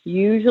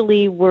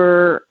 usually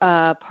we're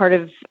part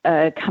of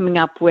coming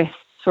up with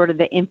sort of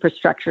the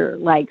infrastructure.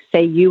 Like,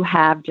 say you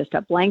have just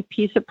a blank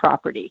piece of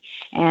property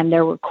and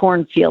there were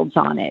cornfields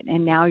on it,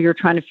 and now you're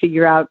trying to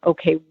figure out,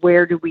 okay,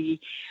 where do we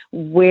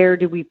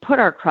put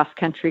our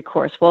cross-country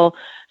course? Well,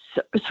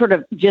 sort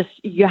of just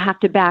you have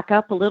to back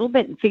up a little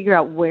bit and figure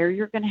out where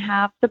you're going to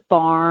have the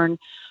barn,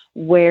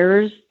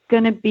 where's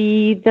going to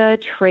be the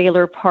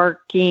trailer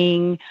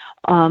parking,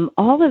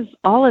 all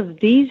of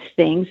these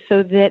things,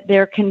 so that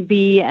there can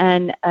be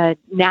a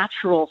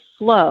natural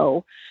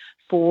flow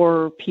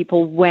for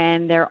people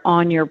when they're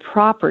on your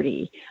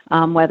property,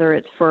 whether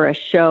it's for a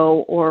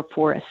show or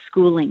for a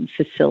schooling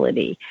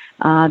facility.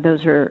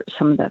 Those are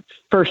some of the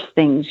first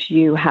things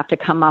you have to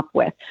come up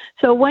with.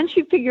 So once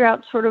you figure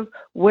out sort of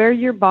where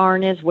your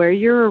barn is, where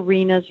your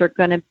arenas are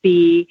going to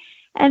be,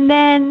 and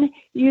then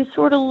you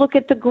sort of look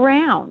at the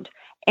ground.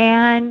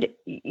 And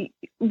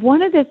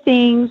one of the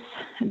things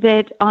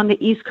that on the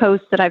East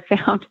Coast that I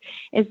found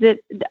is that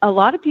a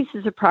lot of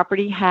pieces of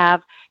property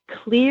have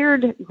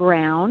cleared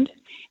ground,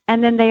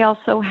 and then they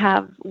also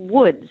have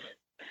woods.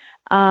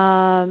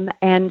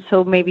 And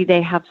so maybe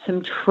they have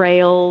some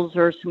trails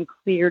or some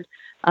cleared,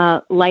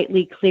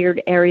 lightly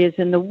cleared areas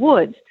in the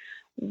woods.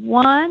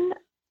 One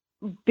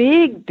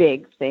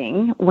big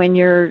thing when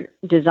you're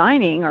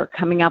designing or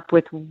coming up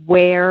with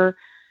where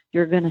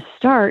you're going to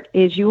start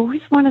is you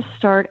always want to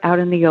start out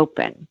in the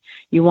open.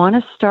 You want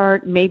to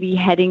start maybe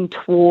heading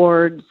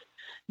towards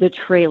the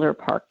trailer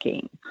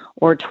parking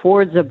or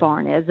towards a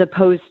barn, as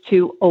opposed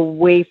to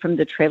away from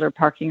the trailer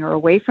parking or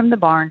away from the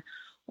barn.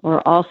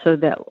 Or also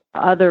the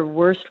other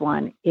worst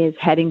one is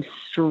heading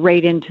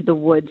straight into the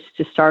woods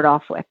to start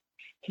off with,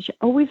 because you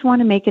always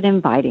want to make it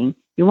inviting.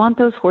 You want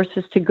those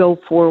horses to go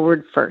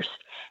forward first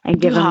and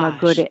give them a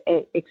good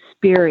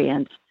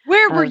experience.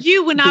 Where were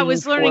you when I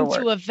was learning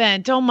to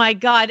event? Oh my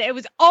God. It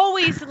was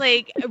always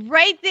like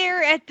right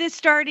there at the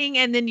starting,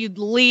 and then you'd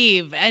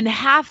leave and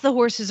half the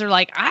horses are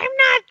like, I'm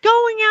not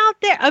going out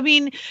there. I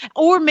mean,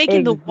 or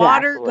making the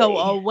water go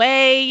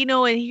away,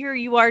 and here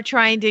you are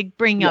trying to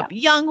bring up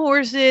young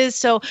horses.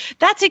 So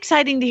that's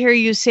exciting to hear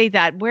you say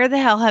that. Where the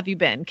hell have you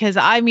been? Because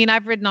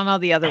I've ridden on all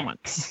the other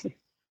ones.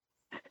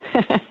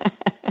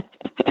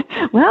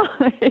 Well,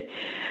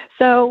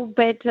 so,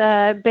 but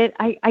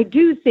I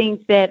do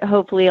think that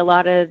hopefully a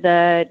lot of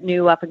the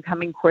new up and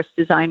coming course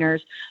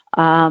designers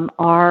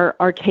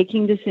are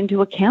taking this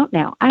into account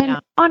now.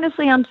 And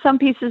honestly, on some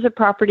pieces of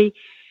property,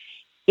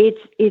 it's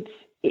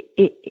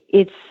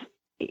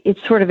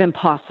sort of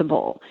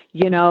impossible,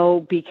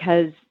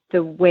 because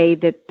the way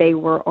that they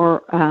were,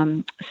 or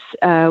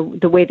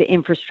the way the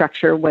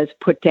infrastructure was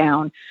put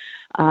down.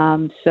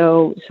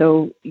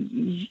 So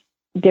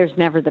there's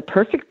never the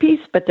perfect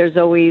piece, but there's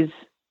always.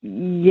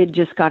 You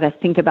just got to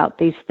think about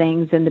these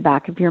things in the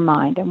back of your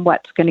mind and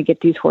what's going to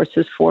get these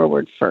horses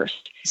forward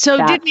first. So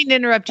didn't mean to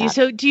interrupt you.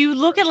 So do you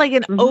look at like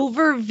an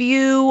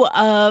overview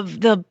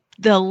of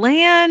the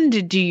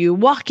land? Do you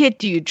walk it?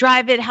 Do you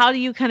drive it? How do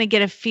you kind of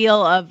get a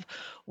feel of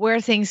where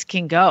things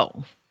can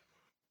go?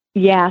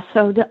 Yeah.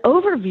 So the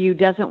overview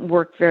doesn't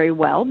work very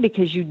well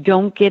because you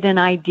don't get an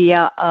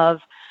idea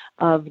of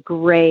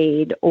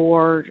grade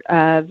or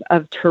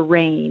of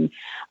terrain.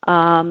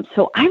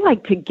 So I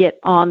like to get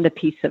on the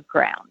piece of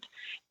ground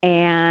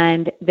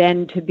and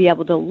then to be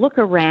able to look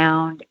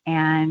around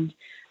and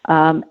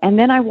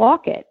then I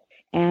walk it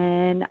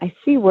and I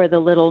see where the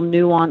little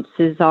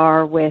nuances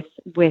are with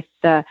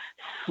the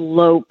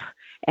slope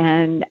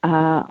and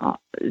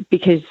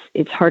because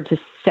it's hard to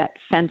set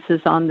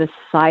fences on the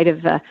side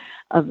of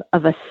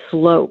a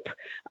slope.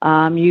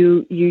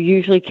 You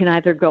usually can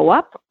either go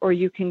up or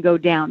you can go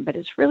down, but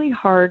it's really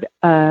hard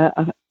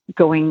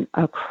going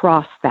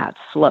across that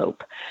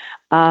slope.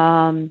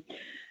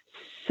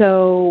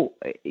 So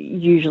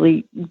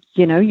usually,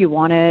 you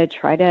want to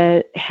try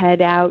to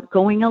head out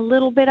going a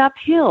little bit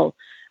uphill,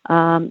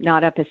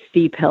 not up a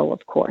steep hill,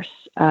 of course,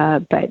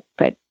 but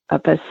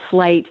up a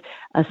slight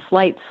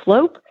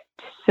slope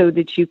so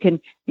that you can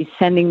be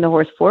sending the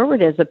horse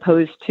forward as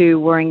opposed to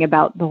worrying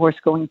about the horse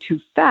going too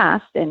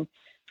fast and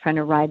trying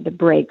to ride the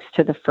brakes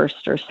to the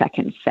first or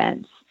second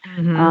fence.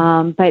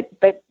 Mm-hmm.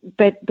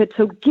 But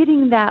so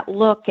getting that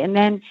look and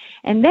then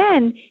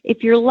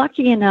if you're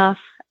lucky enough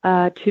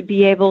to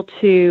be able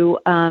to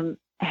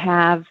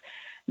have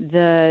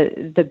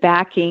the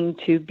backing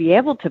to be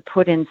able to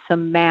put in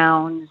some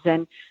mounds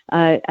and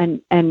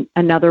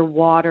another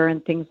water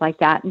and things like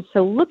that. And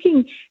so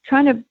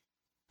trying to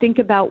think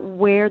about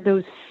where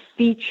those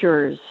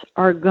features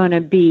are going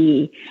to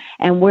be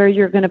and where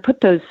you're going to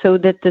put those so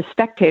that the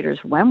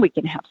spectators, when we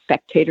can have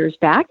spectators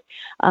back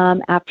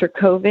after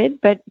COVID,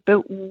 but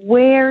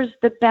where's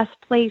the best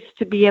place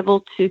to be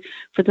able to,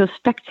 for those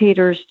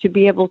spectators to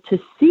be able to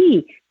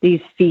see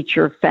these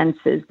feature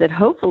fences that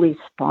hopefully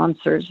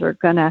sponsors are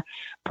going to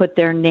put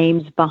their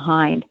names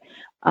behind.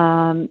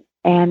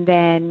 And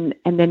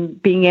then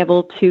being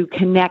able to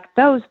connect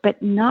those,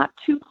 but not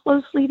too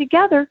closely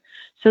together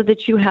so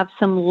that you have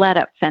some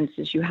let-up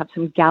fences, you have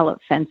some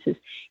gallop fences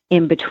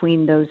in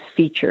between those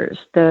features,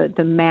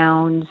 the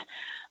mounds,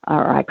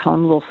 or I call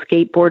them little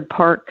skateboard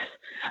parks,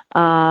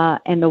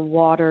 and the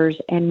waters,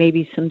 and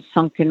maybe some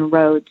sunken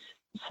roads,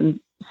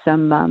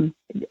 some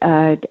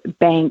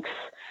banks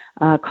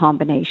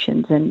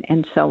combinations,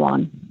 and so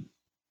on.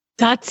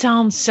 That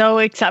sounds so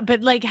exciting.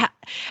 But like,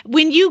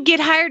 when you get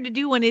hired to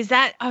do one, is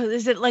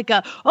it like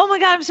oh my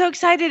God, I'm so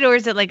excited? Or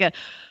is it like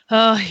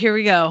oh, here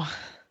we go?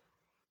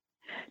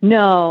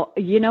 No,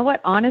 you know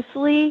what?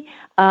 Honestly,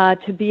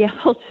 to be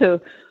able to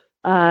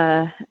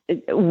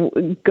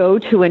go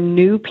to a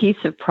new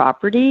piece of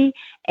property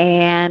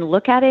and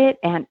look at it,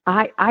 and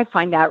I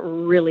find that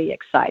really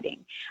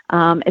exciting,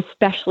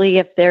 especially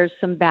if there's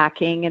some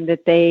backing and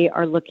that they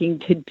are looking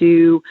to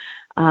do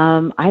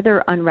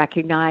either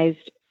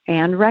unrecognized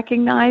and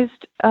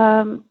recognized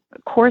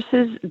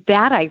courses.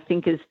 That I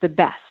think is the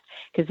best,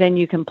 because then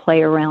you can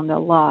play around a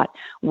lot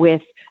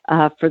with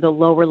for the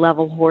lower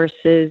level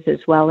horses as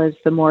well as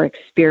the more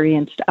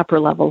experienced upper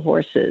level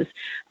horses.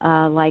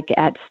 Like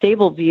at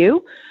Stable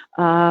View,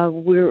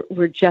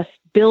 we're just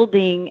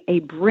building a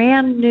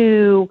brand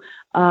new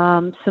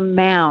some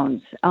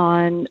mounds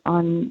on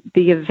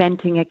the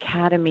Eventing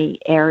Academy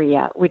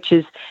area, which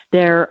is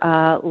their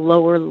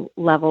lower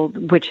level,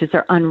 which is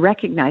their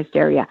unrecognized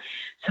area.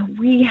 So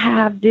we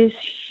have this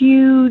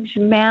huge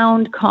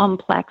mound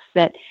complex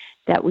that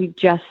we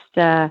just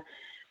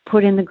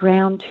put in the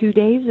ground 2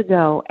 days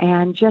ago,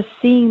 and just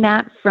seeing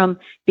that from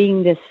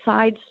being this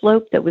side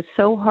slope that was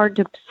so hard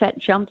to set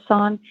jumps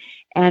on.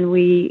 And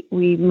we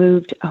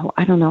moved,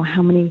 I don't know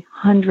how many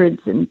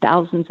hundreds and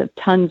thousands of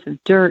tons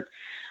of dirt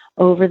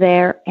over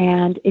there,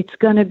 and it's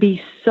going to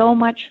be so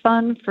much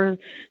fun so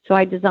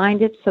I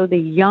designed it so the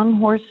young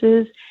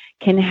horses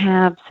can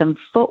have some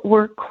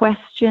footwork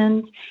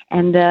questions,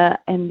 and the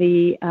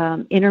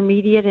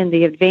intermediate and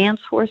the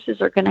advanced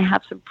horses are going to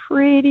have some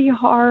pretty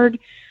hard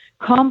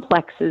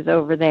complexes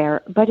over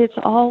there, but it's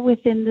all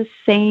within the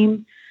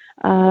same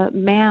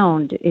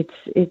mound. It's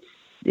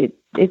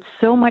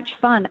so much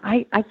fun.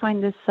 I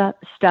find this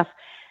stuff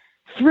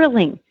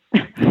thrilling.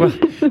 Well,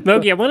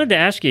 Mogi, I wanted to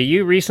ask you,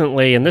 you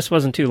recently, and this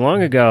wasn't too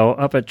long ago,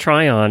 up at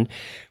Tryon,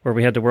 where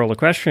we had the World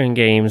Equestrian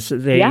Games,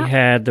 they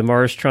had the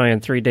Mars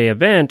Tryon 3-day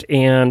event,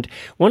 and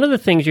one of the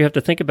things you have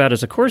to think about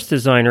as a course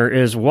designer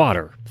is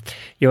water.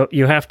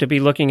 You have to be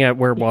looking at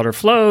where water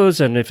flows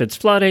and if it's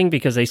flooding,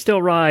 because they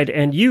still ride,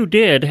 and you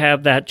did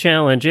have that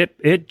challenge.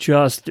 It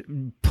just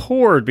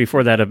poured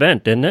before that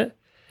event, didn't it?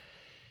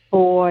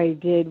 Boy,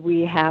 did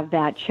we have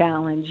that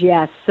challenge,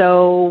 yes.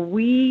 So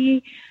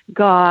we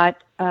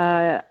got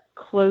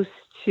close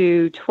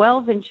to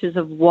 12 inches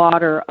of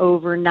water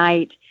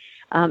overnight.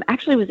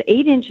 Actually, it was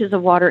 8 inches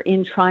of water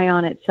in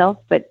Tryon itself,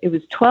 but it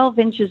was 12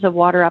 inches of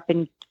water up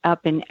in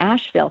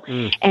Asheville.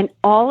 And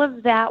all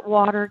of that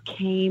water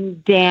came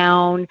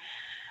down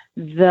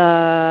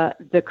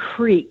the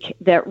creek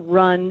that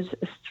runs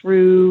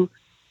through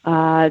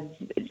the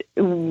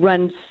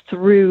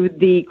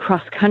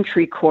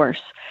cross-country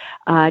course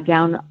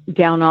down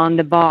on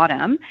the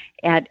bottom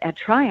at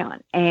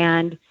Tryon.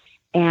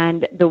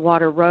 And the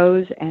water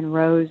rose and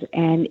rose,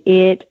 and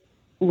it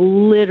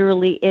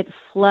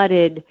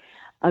flooded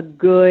a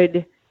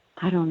good,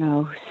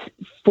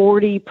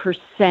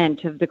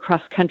 40% of the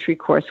cross-country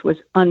course was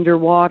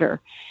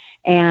underwater.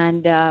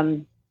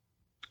 And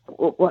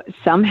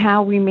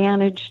somehow we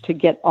managed to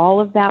get all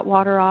of that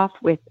water off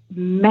with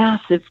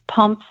massive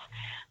pumps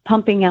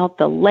pumping out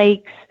the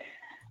lakes.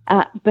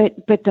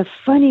 But the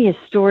funniest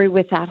story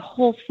with that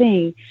whole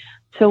thing,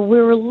 so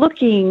we were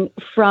looking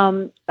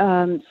from,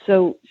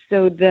 so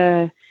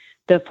the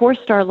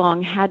 4-star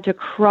long had to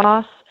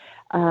cross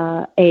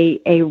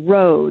a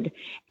road,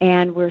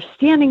 and we're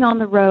standing on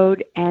the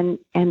road, and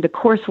the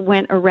course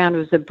went around. It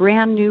was a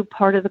brand new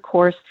part of the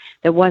course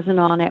that wasn't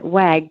on at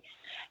WAG,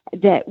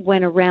 that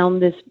went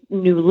around this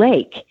new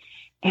lake.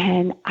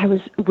 And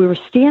we were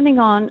standing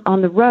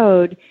on the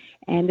road,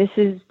 and this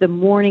is the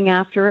morning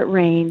after it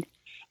rained.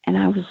 And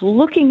I was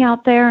looking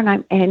out there,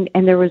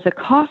 and there was a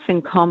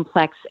coffin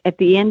complex at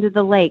the end of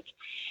the lake,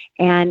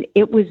 and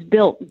it was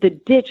built. The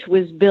ditch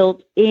was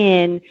built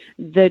in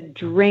the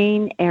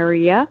drain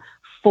area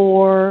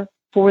for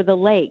the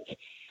lake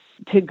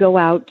to go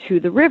out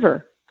to the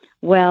river.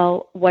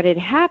 Well, what had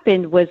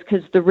happened was,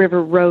 because the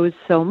river rose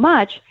so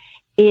much,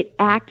 it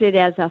acted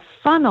as a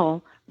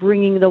funnel,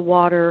 bringing the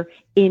water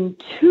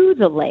into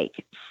the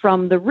lake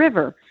from the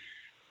river.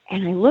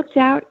 And I looked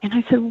out and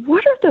I said,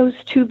 "What are those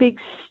two big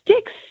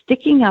sticks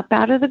sticking up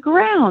out of the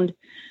ground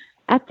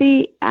at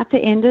the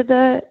end of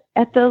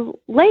the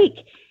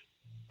lake?"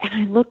 And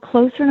I looked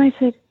closer and I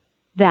said,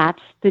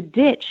 "That's the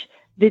ditch."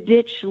 The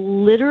ditch,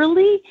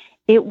 literally,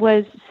 it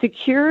was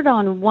secured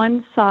on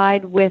one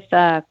side with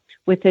a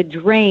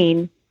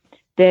drain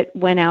that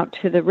went out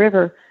to the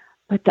river,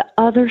 but the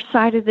other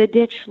side of the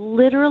ditch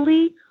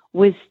literally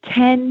was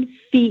 10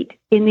 feet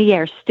in the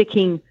air,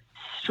 sticking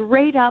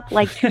straight up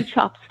like two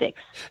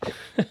chopsticks.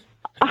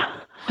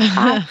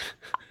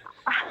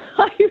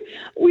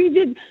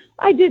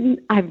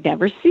 I've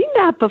never seen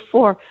that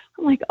before.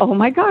 I'm like, oh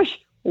my gosh,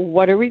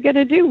 what are we going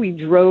to do? We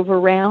drove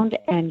around,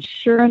 and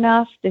sure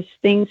enough, this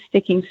thing's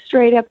sticking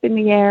straight up in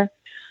the air.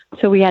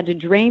 So we had to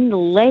drain the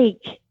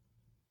lake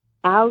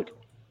out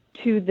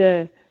to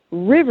the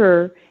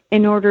river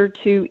in order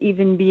to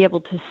even be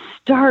able to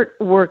start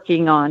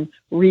working on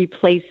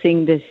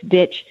replacing this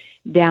ditch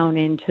down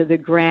into the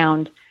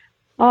ground.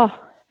 Oh,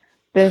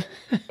 it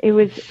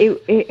was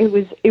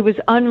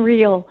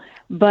unreal,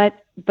 but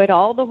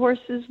all the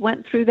horses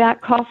went through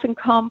that coffin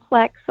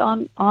complex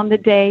on the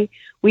day.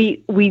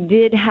 We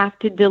did have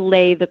to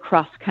delay the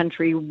cross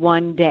country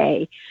one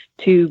day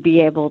to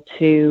be able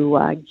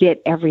to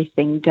get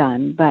everything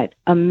done, but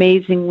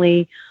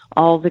amazingly,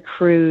 all the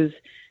crews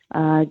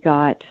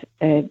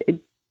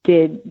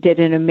did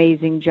an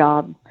amazing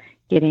job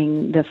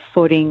getting the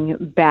footing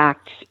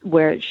back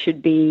where it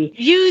should be.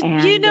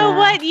 You know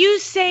what? You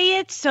say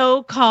it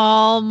so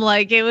calm,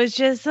 like it was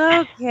just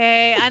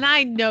okay. And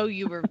I know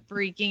you were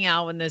freaking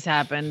out when this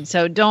happened,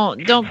 so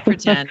don't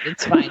pretend.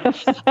 It's fine.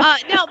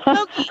 Now,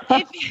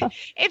 Mogi,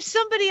 if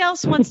somebody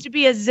else wants to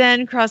be a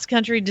Zen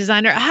cross-country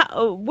designer,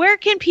 where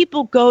can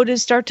people go to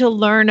start to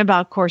learn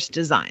about course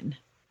design?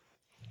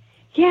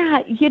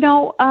 Yeah,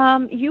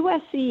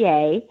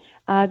 USEA,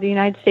 the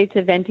United States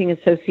Eventing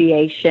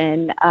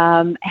Association,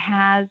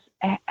 has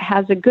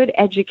a good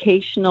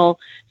educational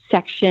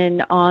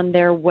section on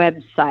their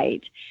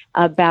website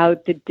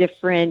about the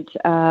different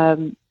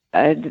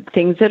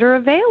things that are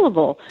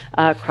available.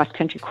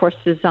 Cross-country course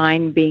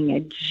design, being a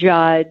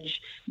judge,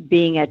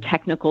 being a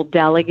technical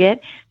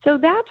delegate. So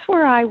that's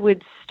where I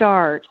would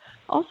start.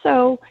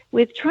 Also,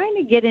 with trying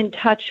to get in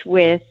touch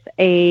with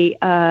a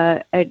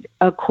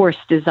course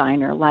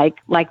designer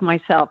like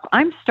myself.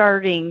 I'm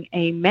starting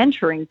a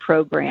mentoring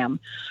program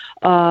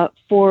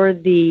for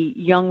the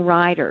young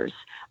riders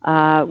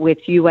with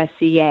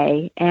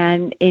USEA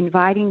and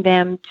inviting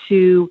them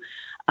to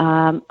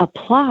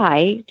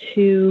apply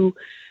to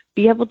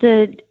be able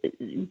to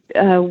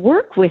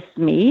work with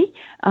me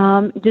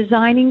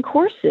designing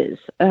courses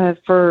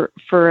for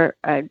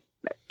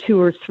 2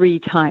 or 3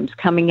 times,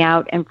 coming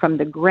out and from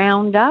the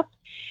ground up,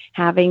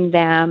 having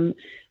them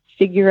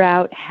figure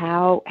out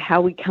how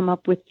we come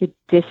up with the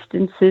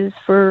distances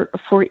for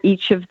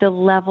each of the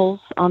levels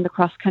on the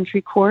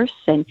cross-country course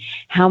and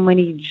how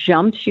many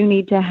jumps you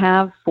need to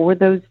have for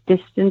those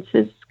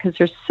distances, because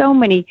there's so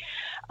many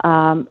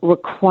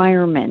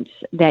requirements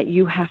that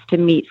you have to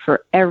meet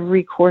for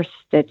every course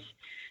that's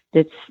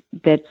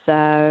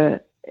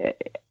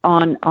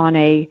on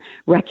a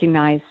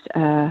recognized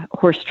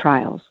horse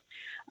trials.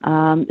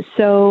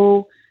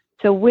 So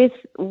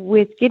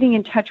with getting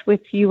in touch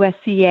with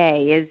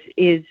USEA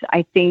is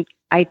I think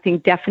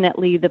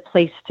definitely the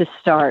place to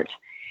start,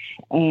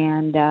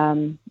 and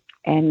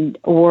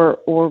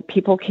or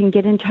people can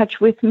get in touch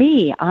with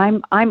me.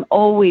 I'm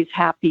always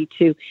happy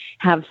to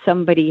have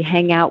somebody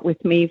hang out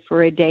with me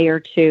for a day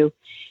or two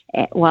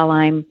while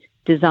I'm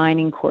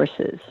designing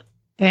courses.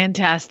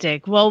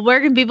 Fantastic. Well, where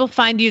can people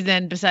find you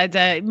then besides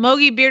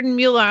Mogi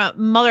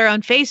Bearden-Muller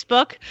on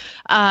Facebook?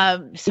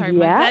 Sorry,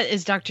 my vet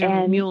is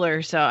Dr.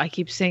 Mueller, so I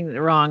keep saying it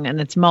wrong, and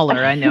it's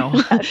Muller, I know.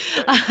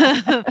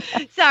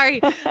 Sorry.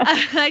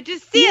 I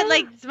just see it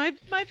like it's my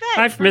vet.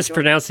 I've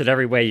mispronounced it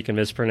every way you can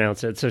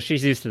mispronounce it, so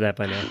she's used to that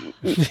by now.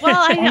 Well,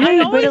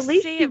 I always but at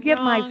least say you it get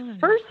wrong. my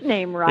first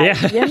name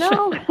right, you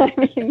know? I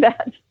mean,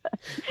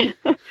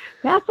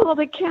 that's all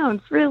that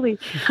counts, really.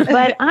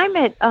 But I'm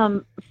at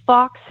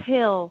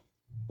Foxhill10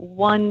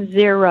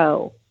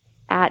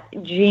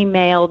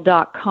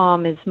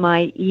 @gmail.com is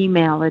my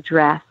email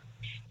address.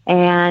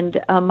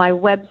 And my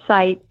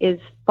website is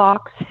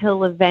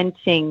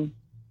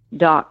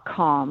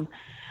foxhilleventing.com.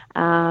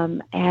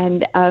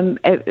 And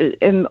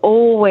I'm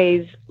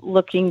always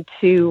looking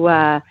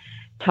to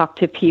talk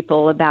to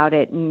people about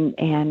it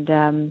and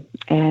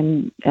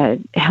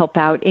help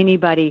out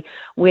anybody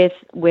with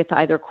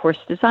either course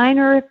design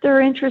or if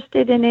they're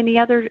interested in any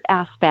other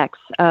aspects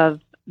of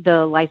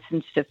the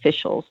licensed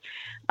officials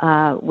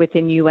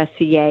within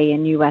USEA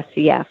and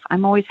USEF.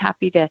 I'm always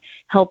happy to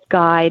help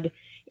guide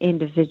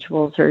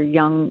individuals or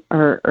young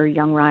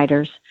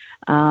riders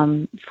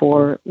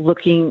for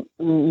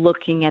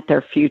looking at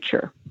their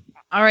future.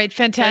 All right,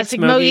 fantastic.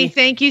 Thanks, Mogi. Mogi,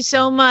 thank you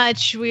so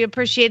much. We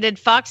appreciate it.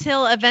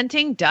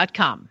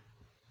 foxhilleventing.com.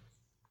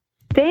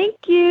 Thank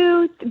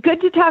you.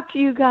 Good to talk to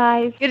you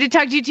guys. Good to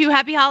talk to you too.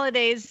 Happy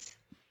holidays.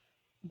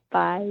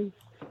 Bye.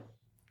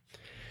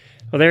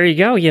 Well, there you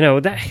go.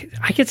 That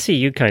I could see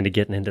you kind of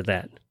getting into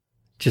that.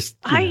 Just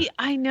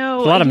I know.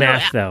 A lot of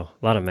math, though.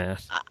 A lot of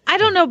math. I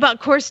don't know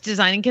about course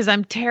designing because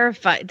I'm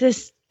terrified.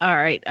 All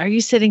right. Are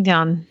you sitting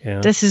down? Yeah.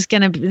 I'm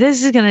going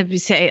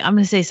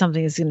to say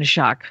something that's going to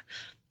shock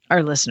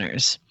our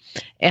listeners.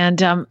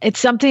 And it's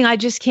something I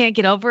just can't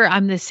get over.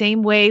 I'm the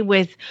same way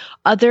with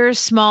other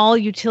small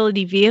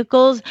utility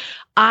vehicles.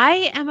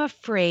 I am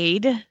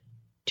afraid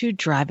to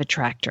drive a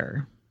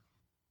tractor.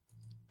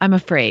 I'm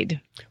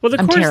afraid. Well, the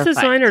I'm course terrified.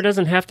 designer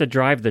doesn't have to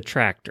drive the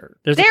tractor.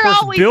 There's They're a course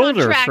always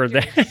builder on for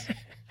tractors. that.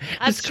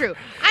 That's true.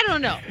 I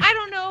don't know,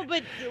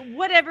 but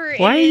whatever.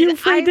 Why are you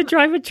afraid to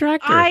drive a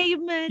tractor?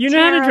 You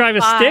know how to drive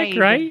a stick,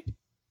 right?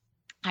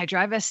 I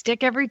drive a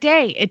stick every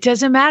day. It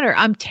doesn't matter.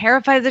 I'm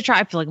terrified of the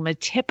tractor. I feel like I'm going to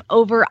tip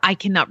over. I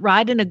cannot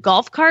ride in a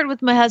golf cart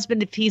with my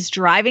husband if he's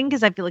driving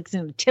because I feel like he's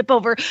going to tip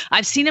over.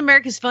 I've seen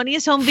America's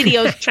Funniest Home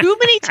Videos too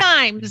many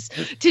times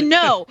to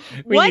know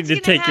we what's need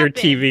to take happen. your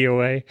TV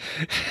away.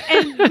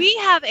 And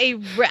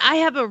I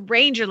have a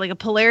Ranger, like a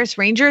Polaris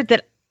Ranger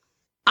that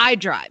I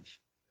drive.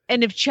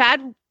 And if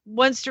Chad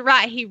wants to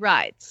ride, he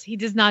rides. He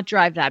does not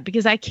drive that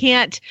because I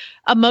can't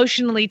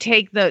emotionally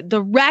take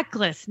the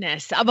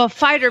recklessness of a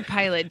fighter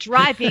pilot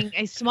driving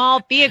a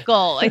small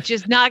vehicle. It's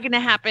just not going to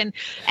happen.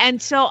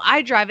 And so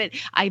I drive it.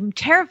 I'm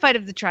terrified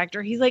of the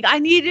tractor. He's like, I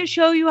need to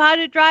show you how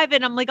to drive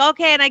it. I'm like,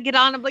 okay. And I get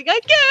on. I'm like, I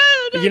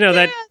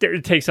can't.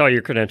 That takes all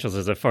your credentials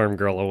as a farm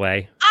girl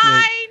away.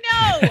 I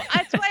know.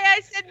 That's why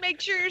I said make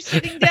picture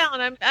sitting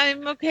down.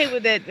 I'm okay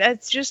with it.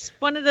 That's just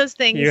one of those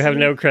things. You have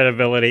no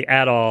credibility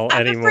at all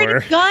I'm anymore. afraid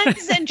of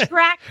guns and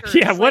tractors.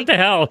 Yeah, what the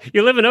hell?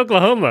 You live in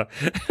Oklahoma.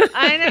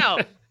 I know.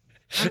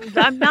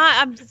 I'm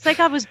not. It's like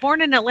I was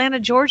born in Atlanta,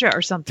 Georgia,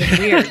 or something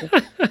weird.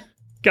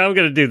 I'm going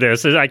to do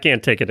this. I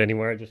can't take it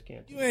anymore. I just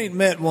can't. You ain't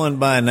met one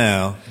by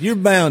now. You're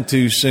bound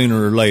to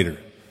sooner or later.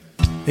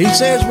 He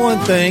says one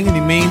thing and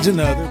he means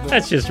another. But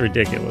that's just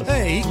ridiculous.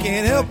 Hey, he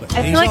can't help it.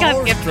 I feel like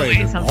I'm giving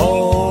away something.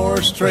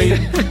 Horse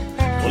trading.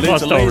 Well,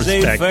 it's a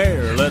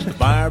laissez-faire. Let the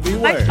buyer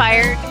beware. I'm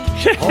fired.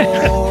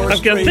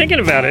 I'm thinking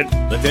about it.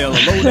 They tell a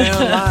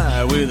low-down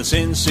lie with a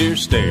sincere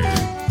stare.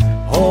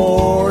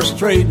 Horse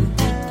trading.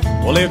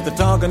 Well, if they're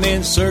talking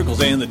in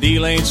circles and the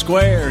deal ain't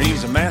square,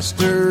 he's a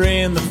master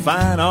in the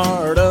fine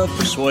art of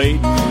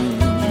persuading.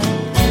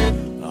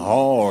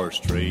 Horse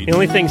trading. The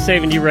only thing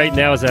saving you right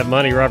now is that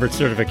Monty Roberts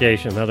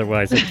certification.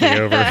 Otherwise, it'd be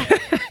over.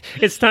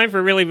 It's time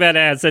for Really Bad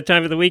Ads, that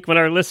time of the week when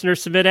our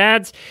listeners submit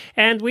ads,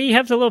 and we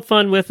have a little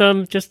fun with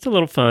them, just a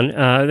little fun.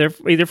 They're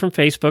either from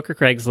Facebook or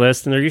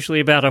Craigslist, and they're usually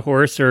about a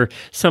horse or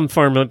some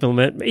farm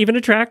implement, even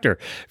a tractor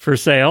for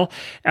sale.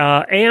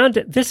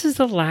 And this is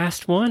the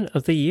last one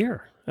of the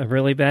year. A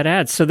Really Bad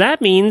Ads. So that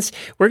means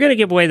we're going to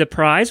give away the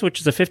prize, which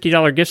is a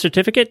 $50 gift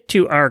certificate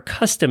to our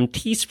custom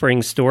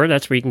Teespring store.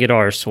 That's where you can get all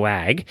our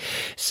swag.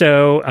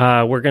 So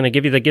we're going to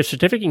give you the gift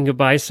certificate. You can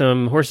buy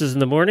some Horses in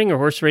the Morning or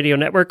Horse Radio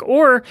Network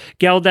or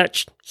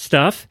Galdutch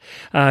stuff.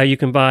 You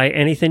can buy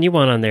anything you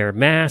want on there.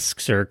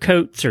 Masks or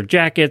coats or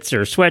jackets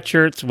or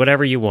sweatshirts,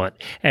 whatever you want.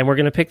 And we're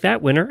going to pick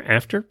that winner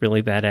after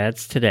Really Bad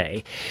Ads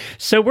today.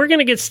 So we're going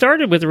to get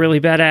started with the Really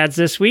Bad Ads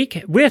this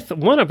week with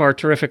one of our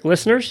terrific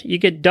listeners. You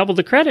get double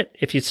the credit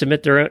if you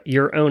submit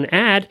your own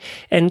ad,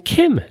 and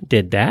Kim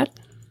did that.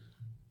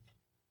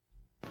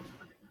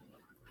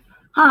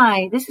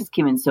 Hi, this is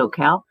Kim in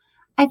SoCal.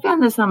 I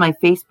found this on my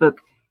Facebook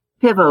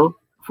Pivo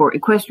for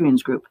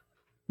Equestrians group.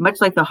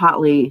 Much like the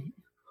hotly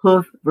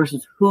hoof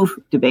versus hoof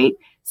debate,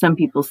 some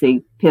people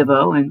say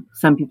Pivo and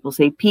some people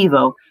say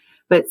Pivo.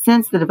 But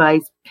since the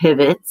device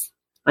pivots,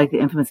 like the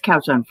infamous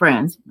couch on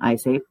Friends, I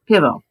say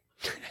Pivo.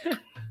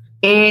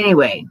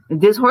 Anyway,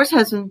 this horse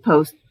husband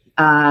post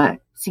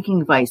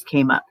seeking advice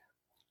came up.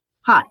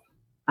 Hi,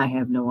 I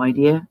have no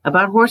idea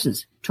about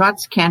horses,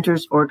 trots,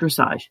 canters, or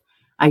dressage.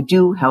 I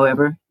do,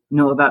 however,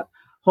 know about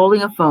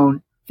holding a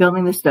phone,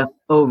 filming the stuff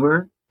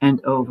over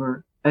and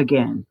over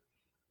again.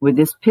 Would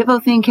this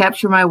Pivo thing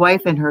capture my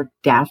wife and her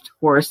daft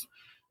horse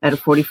at a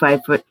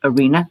 45-foot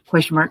arena?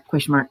 Question mark,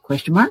 question mark,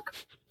 question mark.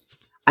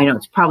 I know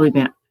it's probably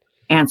been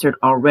answered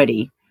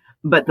already,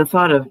 but the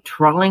thought of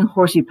trawling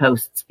horsey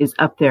posts is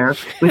up there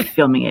with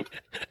filming it.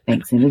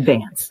 Thanks in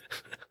advance.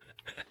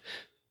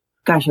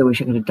 Gosh, I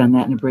wish I could have done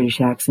that in a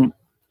British accent.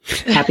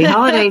 Happy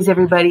holidays,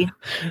 everybody.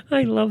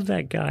 I love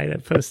that guy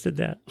that posted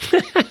that.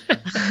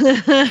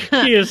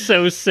 He is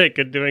so sick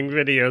of doing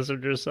videos of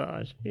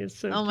dressage. He is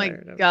so oh my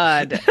tired of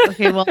God.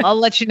 Okay, well, I'll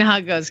let you know how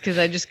it goes because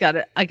I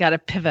got a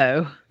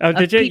Pivo. Oh,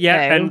 did you?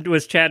 Yeah, and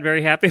was Chad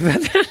very happy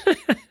about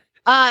that?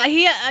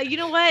 You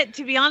know what?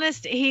 To be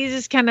honest, he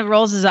just kind of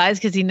rolls his eyes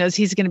because he knows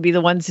he's going to be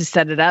the ones who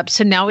set it up.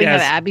 So now we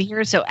have Abby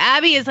here. So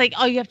Abby is like,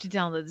 oh, you have to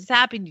download this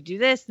app and you do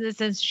this and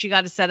this. And she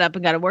got it set up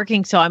and got it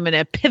working. So I'm going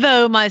to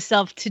Pivo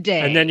myself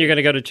today. And then you're going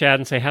to go to Chad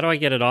and say, how do I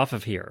get it off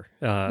of here?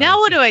 Now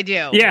what do I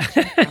do? Yeah.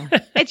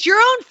 It's your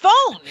own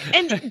phone.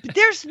 And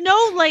there's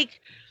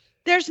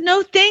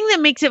no thing that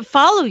makes it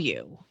follow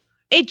you.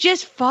 It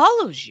just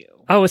follows you.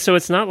 Oh, so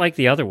it's not like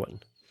the other one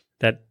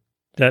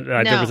no.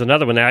 There was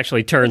another one that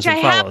actually turns and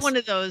follows. I have one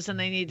of those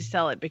and I need to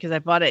sell it because I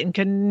bought it and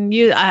couldn't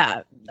use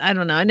I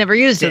don't know. I never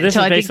used it. So this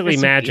is basically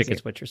magic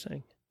is what you're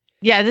saying.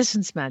 Yeah, this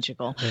one's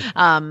magical.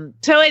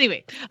 So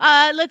anyway,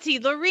 let's see.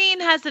 Lorene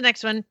has the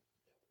next one.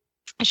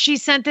 She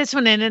sent this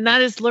one in, and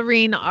that is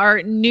Lorene,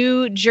 our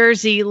New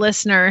Jersey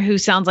listener who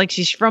sounds like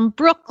she's from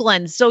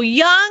Brooklyn. So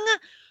young,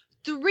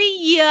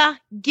 3-year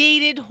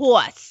gated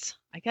horse.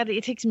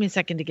 It takes me a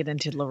second to get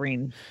into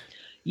Lorene.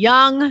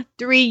 Young,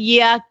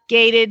 3-year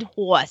gated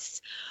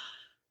horse.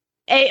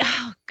 And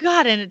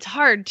it's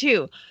hard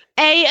too.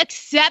 A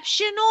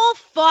exceptional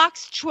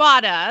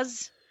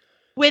foxtrotters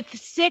with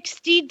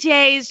 60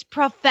 days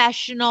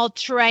professional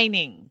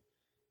training.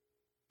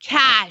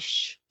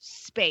 Cash,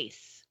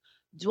 space, ...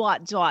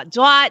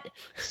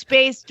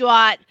 space, ...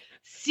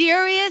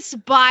 serious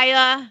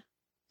buyer,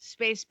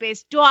 space, ...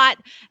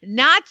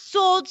 not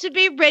sold to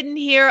be ridden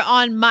here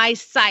on my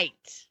site.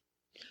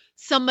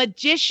 Some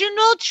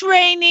additional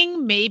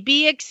training may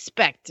be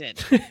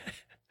expected.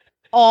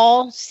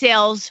 All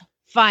sales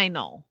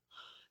final.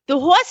 The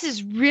horse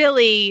is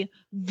really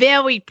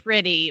very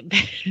pretty,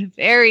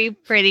 very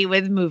pretty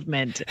with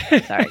movement.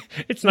 Sorry.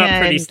 It's not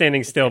pretty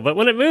standing still, but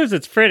when it moves,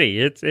 it's pretty.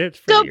 It's pretty.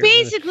 So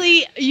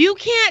basically, you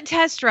can't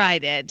test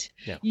ride it.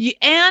 No.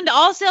 And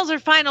all sales are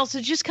final, so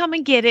just come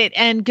and get it,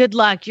 and good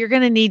luck. You're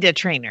going to need a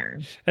trainer.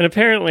 And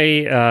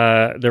apparently,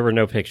 there were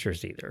no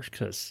pictures either,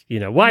 because,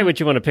 why would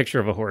you want a picture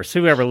of a horse?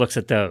 Whoever looks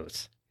at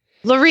those?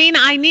 Lorene,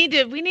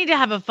 we need to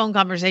have a phone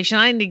conversation.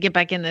 I need to get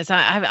back in this.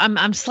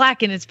 I'm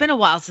slacking. It's been a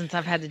while since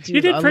I've had to do.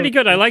 You did pretty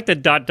good. I like the ...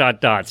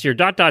 Your ...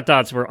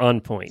 dots were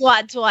on point.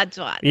 What?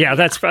 Yeah,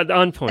 that's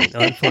on point.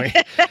 On point.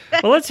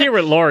 Well, let's hear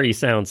what Lori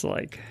sounds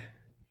like.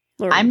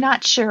 Lori. I'm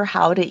not sure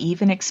how to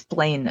even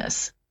explain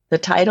this. The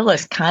title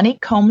is Connie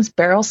Combs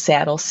Barrel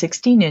Saddle,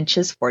 16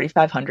 inches,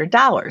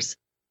 $4,500.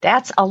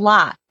 That's a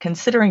lot,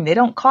 considering they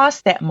don't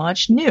cost that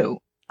much new.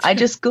 I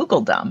just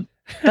Googled them.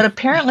 But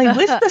apparently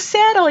with the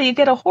saddle, you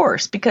get a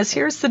horse, because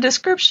here's the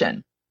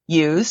description.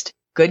 Used,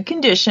 good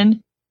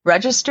condition,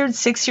 registered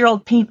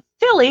 6-year-old paint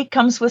filly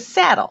comes with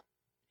saddle.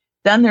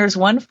 Then there's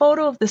one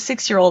photo of the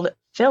 6-year-old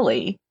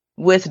filly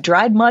with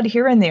dried mud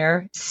here and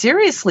there,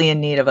 seriously in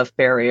need of a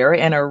farrier,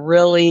 and a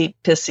really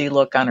pissy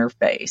look on her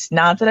face.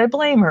 Not that I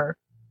blame her.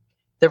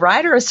 The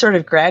rider is sort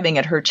of grabbing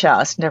at her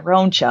chest, her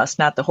own chest,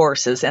 not the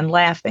horse's, and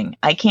laughing.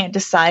 I can't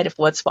decide if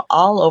what's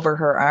all over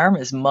her arm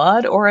is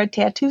mud or a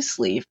tattoo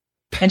sleeve.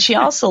 And she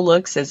also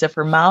looks as if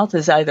her mouth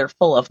is either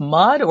full of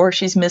mud or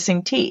she's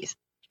missing teeth.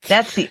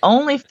 That's the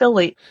only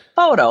photo,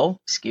 of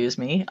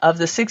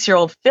the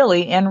 6-year-old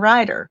filly and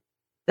rider.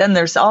 Then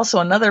there's also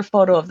another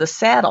photo of the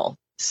saddle.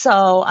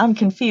 So I'm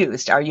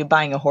confused. Are you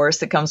buying a horse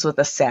that comes with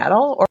a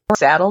saddle, or a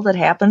saddle that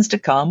happens to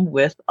come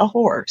with a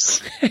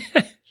horse?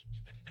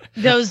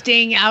 Those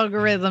dang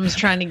algorithms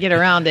trying to get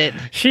around it.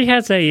 She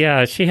has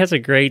a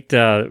great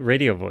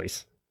radio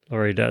voice.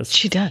 Lori does.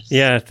 She does.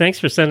 Yeah, thanks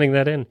for sending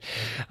that in.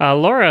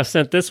 Laura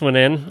sent this one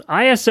in.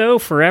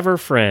 ISO Forever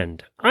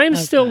Friend. I'm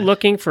still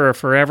looking for a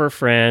forever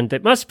friend.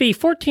 It must be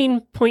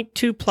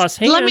 14.2 plus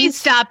hands. Let me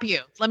stop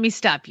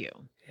you.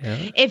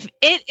 Yeah. If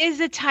it is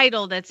a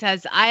title that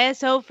says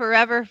ISO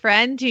Forever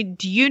Friend,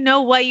 do you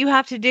know what you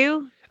have to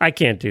do? I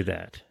can't do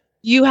that.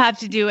 You have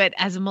to do it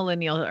as a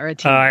millennial or a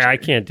teenager. I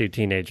can't do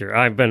teenager.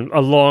 I've been a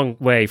long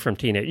way from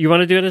teenager. You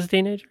want to do it as a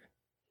teenager?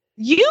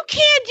 You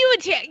can't do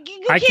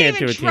it. I can't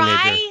do a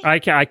teenager.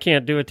 I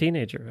can't do a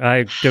teenager.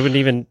 I don't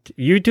even.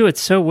 You do it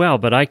so well,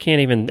 but I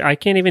can't even.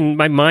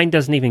 My mind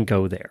doesn't even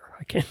go there.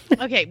 I can't.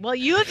 Okay, well,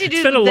 you have to do.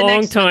 It's been a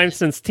long time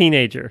since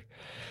teenager.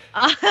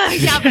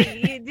 Yeah, but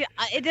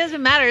it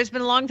doesn't matter. It's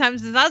been a long time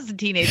since I was a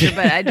teenager.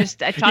 But I talked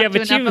to enough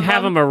but you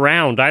have them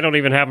around. I don't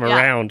even have them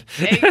around.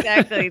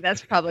 Exactly.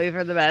 That's probably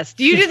for the best.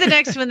 You do the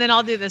next one, then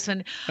I'll do this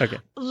one. Okay.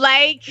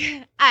 Like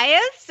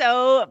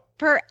ISO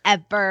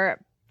Forever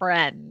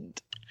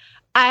Friend.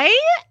 I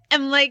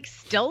am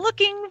still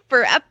looking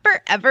for a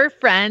forever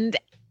friend.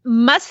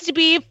 Must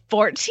be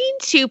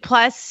 14.2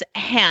 plus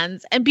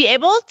hands and be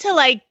able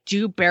to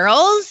do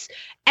barrels.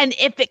 And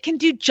if it can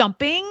do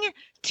jumping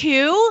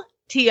too,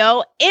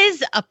 TO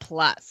is a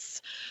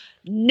plus.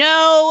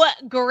 No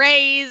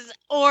grays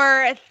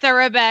or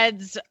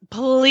thoroughbreds,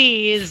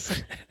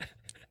 please.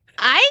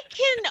 I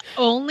can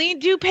only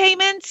do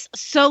payments,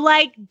 so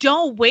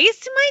don't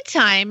waste my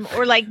time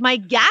or my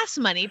gas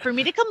money for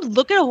me to come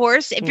look at a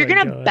horse if you're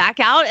going to back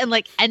out and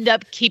end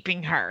up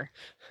keeping her.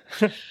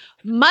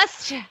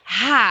 Must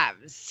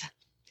haves.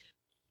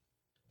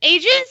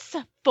 Ages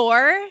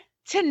 4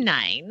 to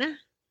 9.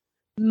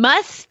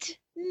 Must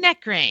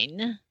neck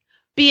rein.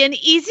 Be an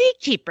easy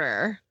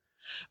keeper.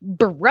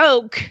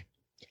 Broke.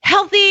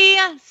 Healthy,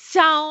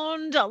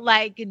 sound,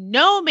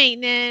 no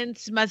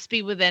maintenance, must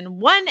be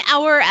within 1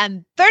 hour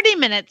and 30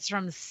 minutes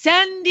from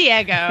San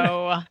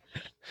Diego.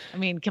 I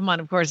mean, come on,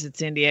 of course it's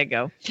San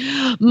Diego.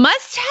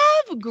 Must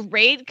have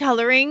great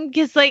coloring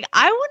because, I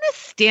want to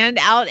stand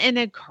out in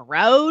a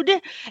crowd,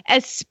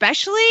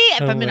 especially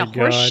if I'm in a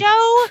horse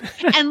show.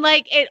 And,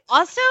 it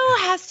also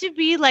has to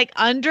be,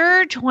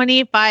 under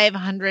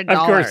 $2,500. Of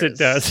course it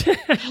does.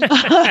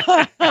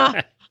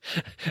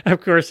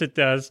 Of course it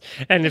does.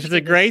 And if it's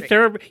a gray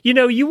thoroughbred,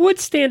 you would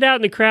stand out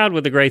in the crowd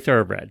with a gray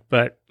thoroughbred,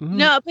 but she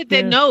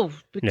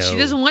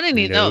doesn't want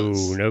any of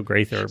those. No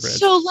gray thoroughbreds.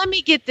 So let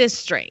me get this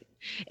straight.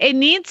 It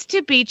needs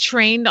to be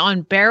trained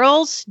on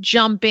barrels,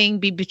 jumping,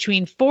 be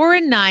between 4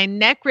 and 9,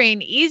 neck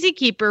rein, easy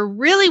keeper,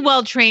 really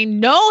well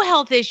trained, no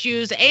health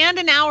issues, and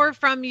an hour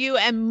from you,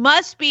 and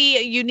must be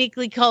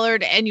uniquely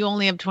colored, and you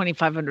only have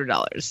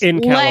 $2,500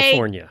 in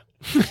California.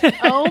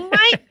 Oh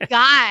my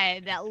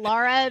God,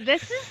 Laura,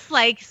 this is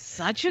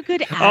such a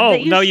good ad. Oh,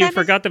 no, you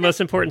forgot the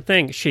most important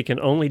thing. She can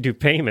only do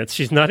payments.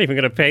 She's not even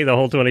going to pay the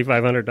whole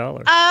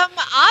 $2,500.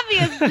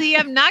 Obviously,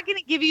 I'm not going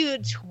to give you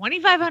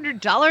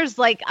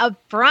 $2,500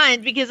 up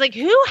front because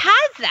who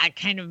has that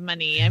kind of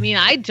money? I mean,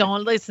 I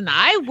don't. Listen,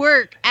 I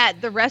work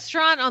at the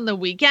restaurant on the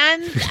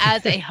weekends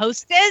as a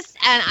hostess,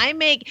 and I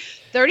make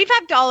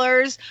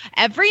 $35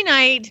 every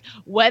night,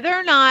 whether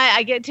or not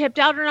I get tipped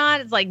out or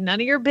not. It's none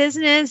of your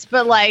business,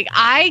 but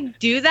I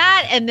do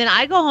that and then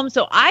I go home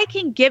so I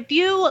can give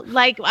you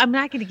I'm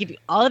not going to give you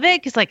all of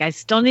it because I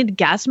still need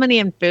gas money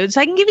and food.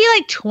 So I can give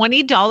you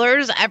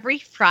 $20 every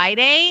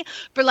Friday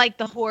for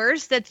the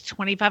horse that's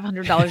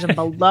 $2,500 and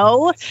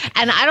below.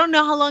 And I don't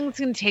know how long it's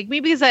going to take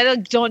me because I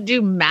don't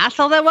do math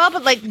all that well,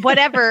 but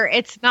whatever,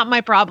 it's not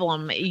my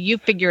problem. You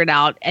figure it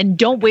out and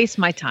don't waste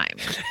my time.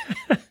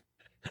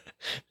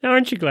 Now,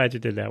 aren't you glad you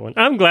did that one?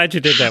 I'm glad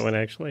you did that one,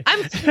 actually.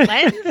 I'm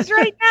cleansed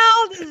right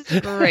now. This is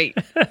great.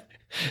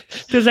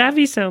 Does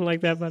Abby sound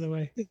like that, by the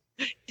way?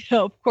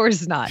 No, of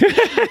course not.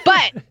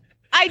 But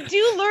I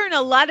do learn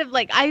a lot of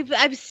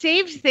I've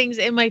saved things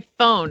in my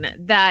phone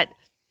that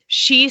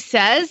she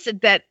says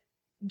that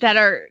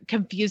are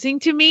confusing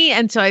to me,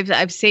 and so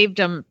I've saved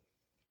them.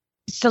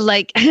 So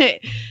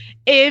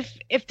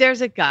if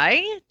there's a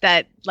guy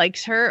that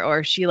likes her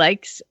or she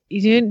likes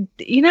you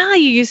know how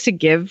you used to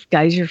give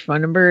guys your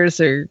phone numbers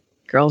or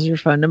girls your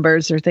phone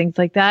numbers or things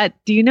like that?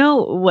 Do you know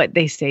what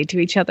they say to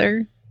each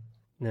other?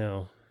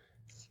 No.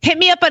 Hit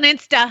me up on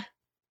Insta.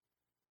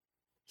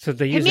 So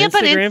they use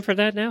Instagram for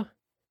that now?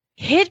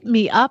 Hit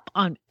me up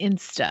on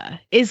Insta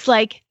is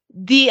like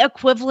the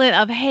equivalent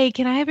of, hey,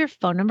 can I have your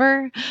phone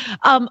number?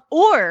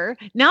 Or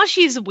now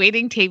she's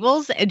waiting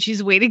tables, and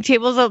she's waiting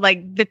tables at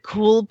like the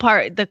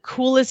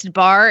coolest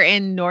bar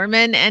in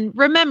Norman. And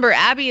remember,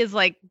 Abby is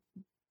like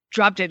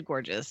drop dead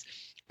gorgeous.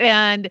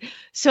 And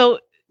so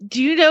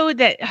do you know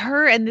that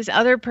her and this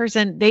other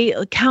person, they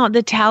count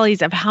the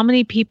tallies of how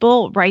many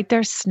people write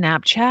their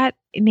Snapchat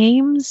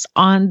names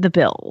on the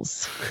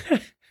bills?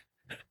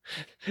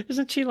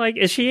 Isn't she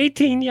is she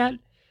 18 yet?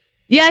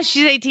 Yeah,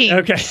 she's 18.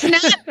 Okay.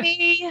 Snap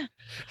me.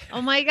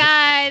 Oh my God.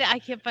 I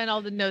can't find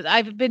all the notes.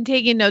 I've been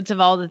taking notes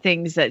of all the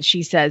things that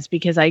she says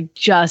because I'm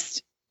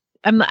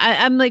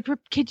like,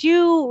 could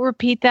you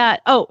repeat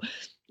that? Oh,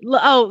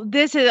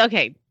 this is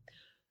okay.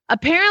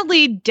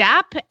 Apparently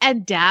DAP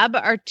and DAB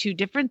are two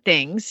different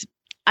things.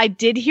 I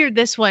did hear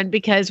this one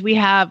because we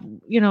have,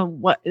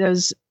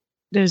 those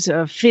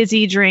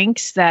fizzy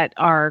drinks that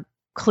are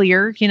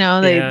clear,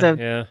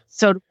 the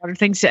soda water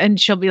things.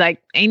 And she'll be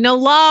like, ain't no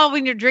law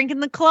when you're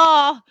drinking the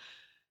claw.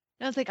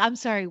 And I was like, I'm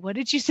sorry, what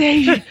did you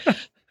say?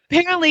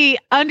 Apparently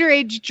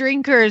underage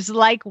drinkers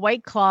like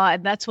White Claw,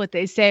 and that's what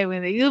they say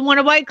when they want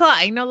a White Claw.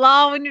 Ain't no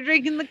law when you're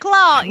drinking the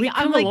claw. We've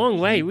come a long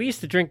way. We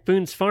used to drink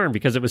Boone's Farm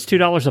because it was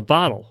 $2 a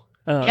bottle.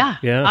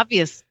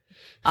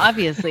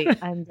 Obviously.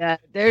 And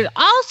there's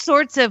all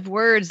sorts of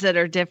words that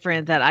are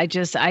different that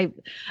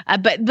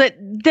but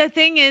the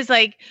thing is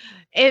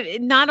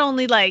it not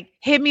only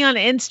hit me on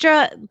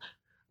Insta,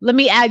 let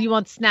me add you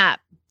on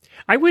Snap.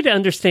 I would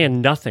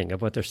understand nothing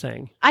of what they're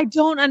saying. I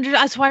don't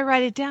that's why I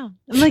write it down.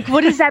 I'm like,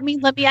 what does that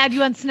mean? Let me add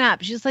you on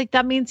Snap. She's like,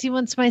 that means he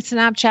wants my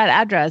Snapchat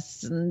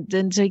address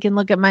and so he can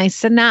look at my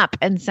Snap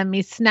and send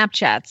me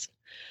Snapchats.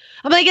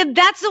 I'm like, and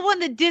that's the one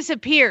that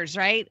disappears,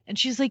 right? And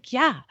she's like,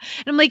 yeah.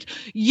 And I'm like,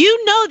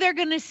 they're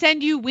going to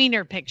send you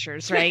wiener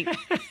pictures, right?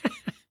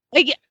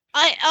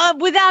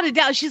 Without a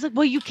doubt. She's like,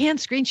 well, you can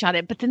screenshot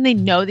it, but then they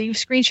know that you've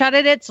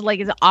screenshotted it. So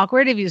is it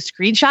awkward if you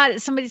screenshot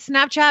somebody's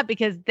Snapchat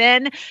because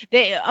then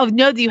they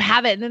know that you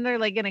have it and then they're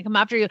going to come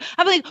after you.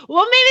 I'm like,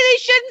 well, maybe they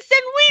shouldn't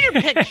send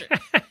wiener pictures.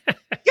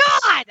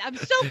 God, I'm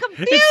so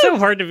confused. It's so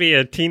hard to be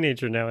a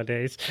teenager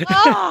nowadays.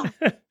 Oh.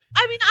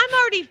 I mean, I'm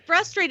already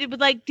frustrated with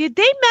did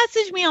they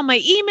message me on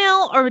my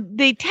email or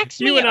they text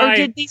me or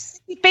did they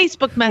send me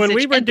Facebook message? When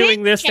we were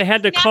doing this, they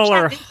had to call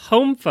our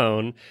home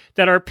phone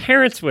that our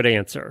parents would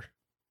answer.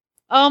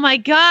 Oh my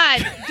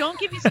God. Don't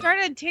get me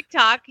started on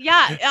TikTok.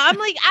 Yeah. I'm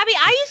like, Abby,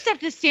 I used to have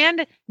to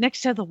stand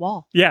next to the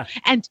wall. Yeah.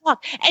 And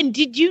talk. And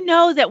did you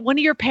know that one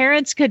of your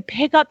parents could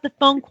pick up the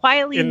phone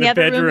quietly in the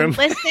other room and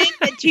listen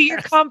to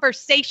your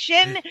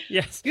conversation?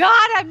 Yes.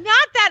 God, I'm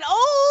not that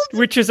old.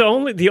 Which is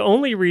the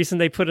only reason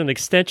they put an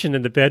extension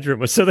in the bedroom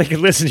was so they could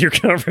listen to your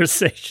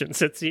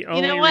conversations. It's the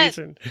only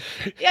reason.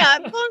 Yeah.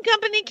 Phone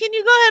company, can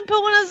you go ahead and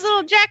put one of those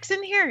little jacks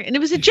in here? And it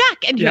was a jack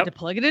and you had to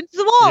plug it into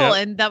the wall.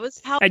 And that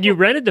was how. And you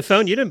rented the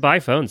phone. You didn't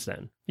buy phones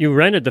then. You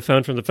rented the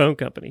phone from the phone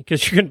company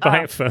because you couldn't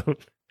buy a phone.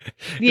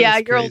 Yeah,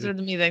 you're older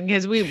than me then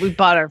because we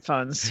bought our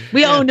phones.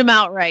 We owned them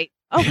outright.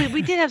 Oh, but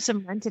we did have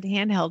some rented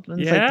handheld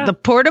ones. Like the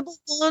portable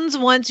phones,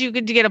 once you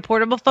could get a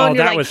portable phone. Oh,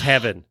 that was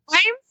heaven.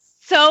 I'm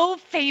so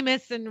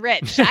famous and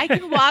rich. I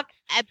can walk,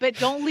 but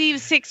don't leave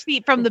 6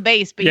 feet from the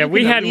base. But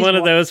we had one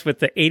of those with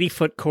the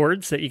 80-foot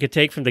cords that you could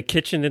take from the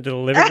kitchen into the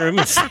living room.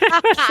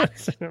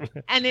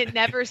 And it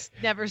never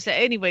said.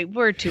 Anyway,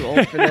 we're too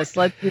old for this.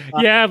 Let's move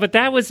on. Yeah, but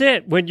that was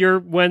it. When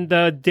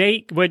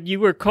you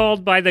were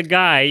called by the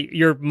guy,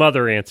 your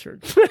mother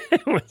answered.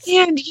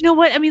 And you know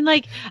what? I mean,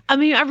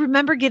 I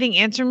remember getting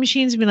answering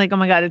machines and being like, oh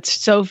my God, it's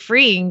so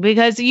freeing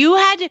because you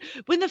had to,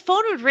 when the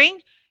phone would ring,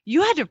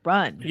 you had to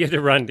run. You had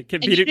to run to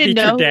beat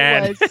your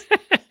dad.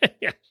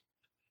 Yeah.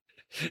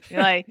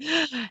 You're like,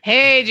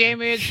 hey,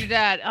 Jamie, it's your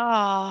dad.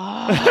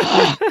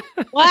 Oh,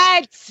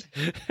 what?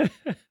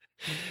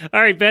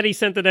 All right, Betty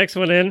sent the next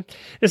one in.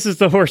 This is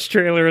the horse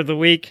trailer of the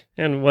week.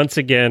 And once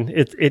again,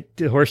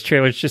 the horse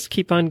trailers just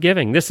keep on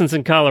giving. This one's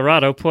in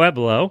Colorado,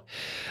 Pueblo.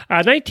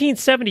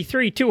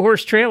 1973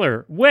 two-horse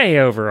trailer, way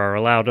over our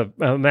allowed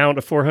amount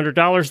of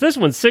 $400. This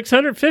one's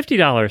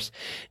 $650.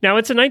 Now,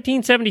 it's a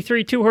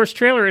 1973 two-horse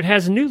trailer. It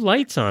has new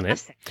lights on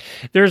it.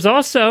 There's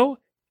also,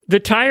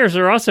 the tires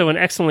are also in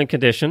excellent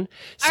condition.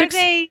 Are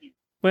they?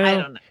 Well,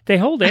 I don't know. They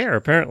hold air,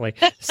 apparently.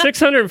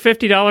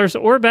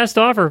 $650 or best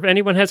offer. If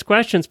anyone has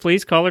questions,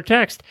 please call or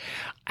text.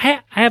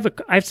 I have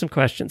some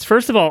questions.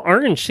 First of all,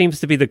 orange seems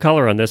to be the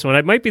color on this one.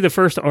 It might be the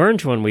first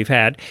orange one we've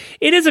had.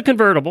 It is a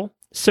convertible,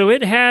 so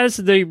it has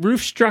the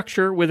roof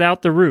structure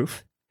without the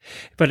roof.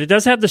 But it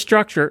does have the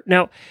structure.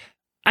 Now,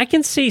 I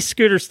can see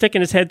Scooter sticking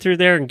his head through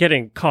there and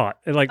getting caught,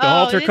 like the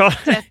halter caught.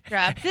 Death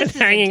trap. This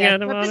is hanging a out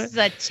death on trap. it. This is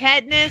a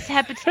tetanus,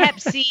 hep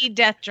C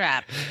death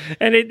trap.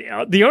 And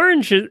the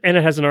orange, and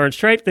it has an orange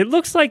stripe. It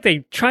looks like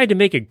they tried to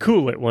make it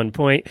cool at one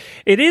point.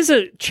 It is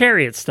a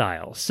chariot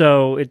style,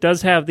 so it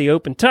does have the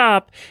open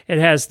top. It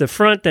has the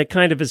front that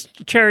kind of is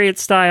chariot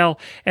style,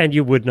 and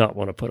you would not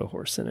want to put a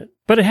horse in it.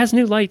 But it has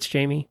new lights,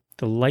 Jamie.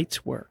 The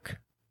lights work.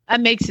 That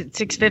makes it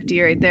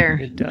 $650 right there.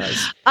 It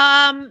does.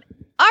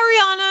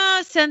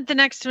 Ariana sent the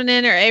next one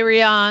in, or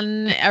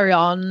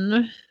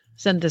Ariane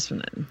sent this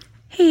one in.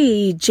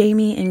 Hey,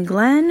 Jamie and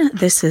Glenn.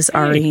 This is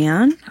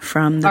Ariane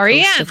from the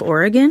coast of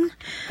Oregon.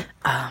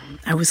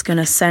 I was going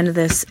to send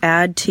this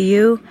ad to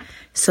you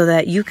so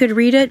that you could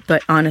read it,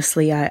 but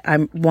honestly,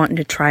 I'm wanting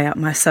to try out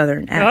my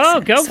southern accent.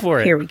 Oh, go for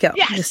it. Here we go.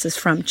 Yes. This is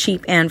from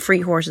Cheap and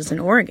Free Horses in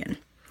Oregon.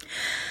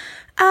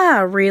 I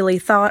really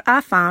thought I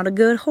found a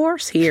good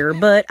horse here,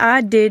 but I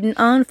didn't.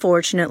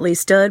 Unfortunately,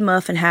 Stud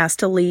Muffin has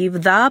to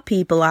leave. The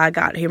people I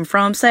got him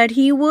from said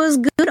he was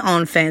good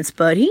on fence,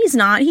 but he's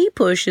not. He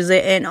pushes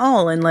it and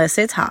all unless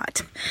it's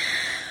hot.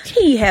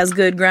 He has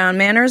good ground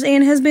manners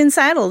and has been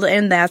saddled,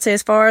 and that's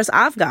as far as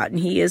I've gotten.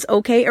 He is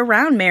okay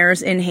around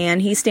mares in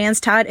hand. He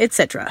stands tight,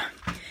 etc.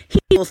 He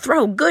will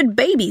throw good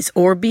babies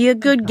or be a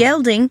good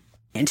gelding.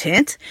 Hint,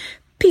 hint.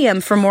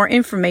 PM for more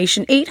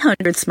information,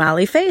 800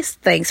 smiley face.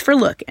 Thanks for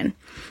looking.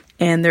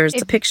 And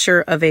there's a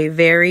picture of a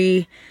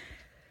very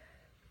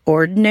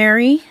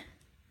ordinary,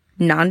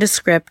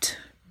 nondescript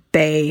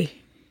bay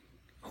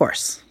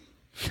horse.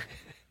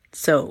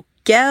 So,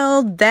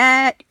 geld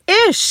that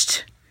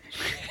ished.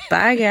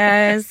 Bye,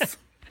 guys.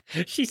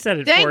 She said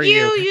it Thank for you.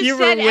 you. You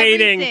were said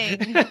waiting.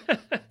 everything.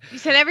 You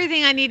said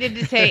everything I needed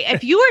to say.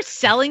 If you are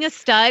selling a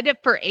stud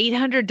for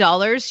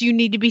 $800, you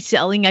need to be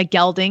selling a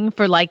gelding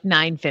for like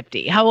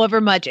 $950.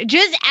 However much,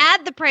 just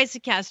add the price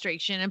of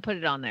castration and put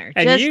it on there.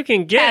 And just you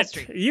can get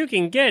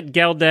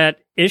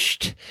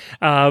Geldat-ished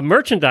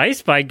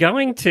merchandise by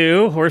going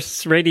to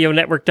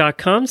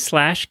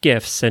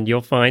horseradionetwork.com/gifts, and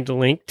you'll find a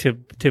link to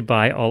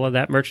buy all of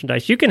that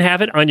merchandise. You can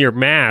have it on your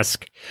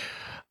mask.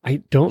 I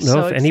don't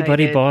know if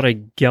anybody bought a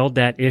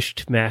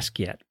Geldat-ished mask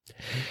yet.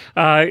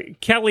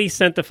 Kelly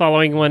sent the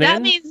following one in.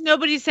 That means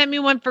nobody sent me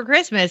one for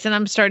Christmas, and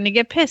I'm starting to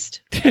get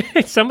pissed.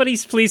 Somebody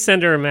please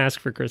send her a mask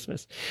for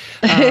Christmas.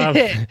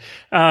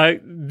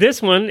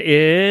 This one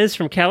is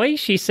from Kelly.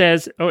 She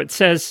says,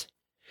 this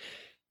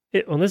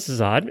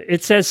is odd.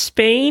 It says,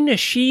 Spain,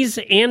 she's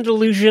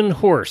Andalusian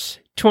horse,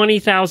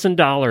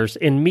 $20,000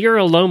 in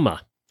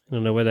Miraloma. I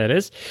don't know where that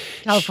is.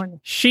 California.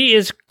 She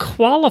is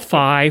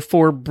qualified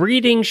for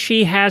breeding.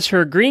 She has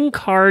her green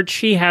card.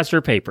 She has her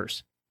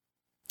papers.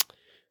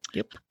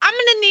 Yep. I'm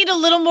going to need a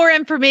little more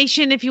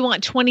information if you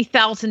want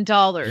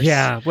 $20,000.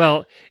 Yeah,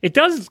 well, it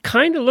does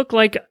kind of look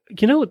like,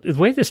 the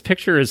way this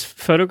picture is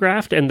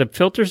photographed and the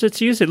filters it's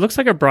used, it looks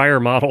like a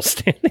Breyer model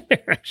standing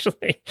there,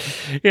 actually.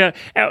 Yeah.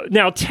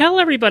 Now, tell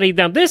everybody,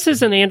 this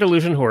is an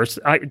Andalusian horse.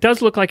 It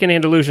does look like an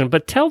Andalusian,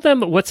 but tell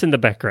them what's in the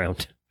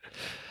background.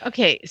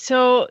 Okay,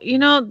 so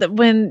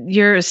when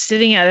you're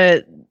sitting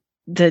at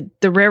the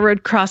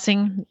railroad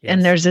crossing, yes,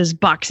 and there's those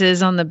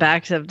boxes on the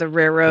backs of the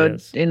railroad,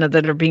 yes,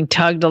 that are being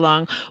tugged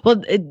along.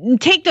 Well,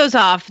 take those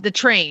off the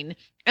train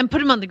and put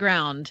them on the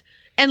ground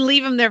and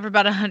leave them there for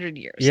about 100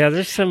 years. Yeah,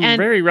 there's some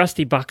very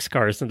rusty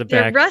boxcars in the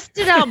back. They're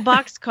rusted out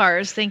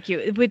boxcars. Thank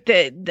you. With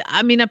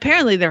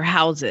apparently they're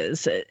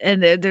houses,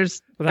 and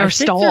there's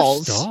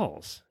stalls.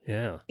 Stalls.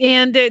 Yeah.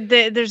 And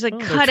there's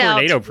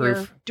cutouts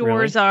where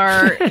doors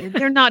are.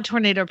 They're not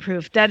tornado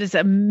proof. That is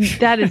a myth.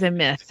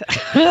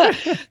 But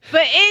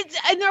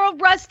they're all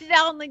rusted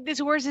out, and like this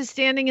horse is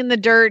standing in the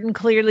dirt, and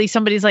clearly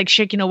somebody's like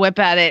shaking a whip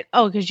at it.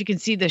 Oh, because you can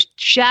see the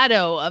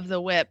shadow of the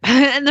whip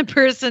and the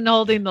person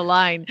holding the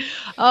line.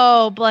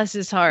 Oh, bless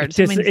his heart.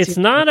 It's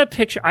not a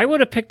picture. I would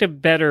have picked a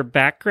better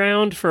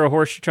background for a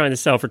horse you're trying to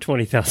sell for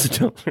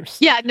 $20,000.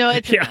 Yeah, no,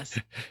 it's a mess.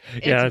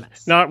 It's a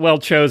mess. Not well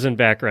chosen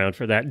background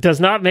for that. Does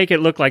not make it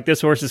look like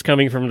this horse is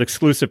coming from an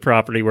exclusive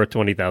property worth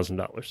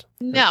 $20,000.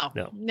 No.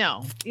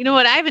 You know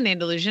what? I have an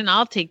Andalusian.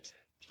 I'll take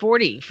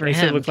 $40 for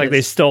him. It looks like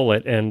they stole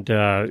it, and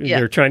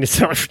they're trying to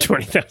sell it for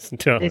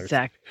 $20,000.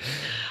 Exactly.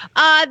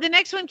 The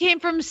next one came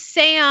from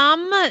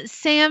Sam.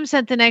 Sam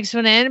sent the next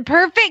one in.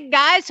 Perfect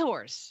guy's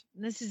horse.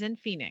 And this is in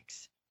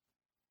Phoenix.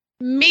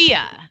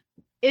 Mia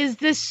is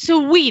the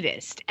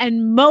sweetest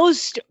and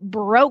most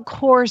broke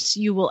horse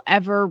you will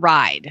ever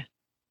ride.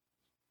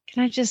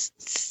 I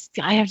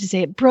have to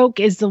say it. Broke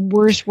is the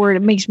worst word.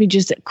 It makes me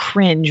just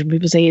cringe when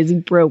people say, is he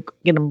broke?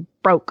 Get him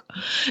broke.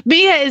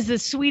 Mia is the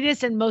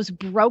sweetest and most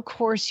broke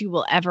horse you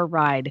will ever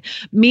ride.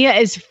 Mia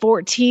is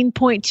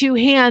 14.2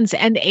 hands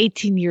and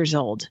 18 years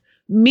old.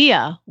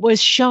 Mia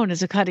was shown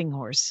as a cutting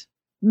horse.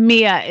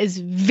 Mia is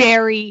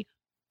very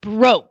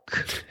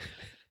broke.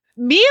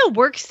 Mia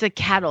works the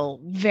cattle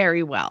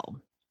very well.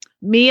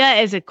 Mia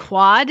is a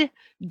quad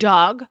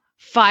dog,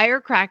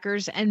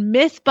 firecrackers, and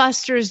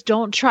Mythbusters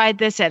don't try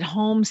this at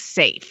home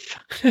safe.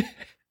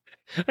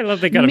 I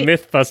love they got a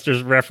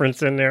Mythbusters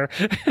reference in there.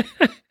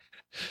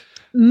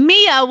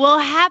 Mia will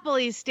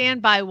happily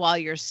stand by while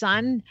your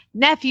son,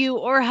 nephew,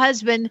 or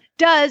husband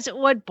does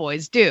what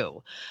boys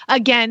do.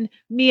 Again,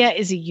 Mia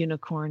is a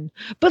unicorn,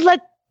 but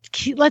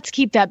let's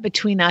keep that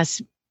between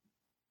us.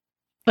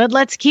 But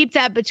let's keep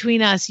that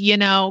between us,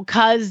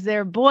 because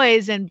they're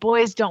boys and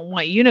boys don't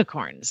want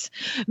unicorns.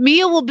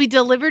 Mia will be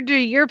delivered to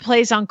your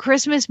place on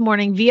Christmas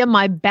morning via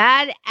my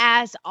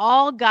badass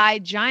all-guy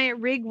giant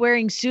rig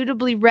wearing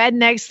suitably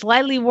redneck,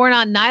 slightly worn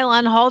out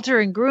nylon halter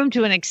and groomed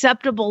to an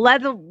acceptable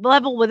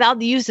level without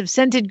the use of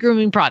scented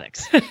grooming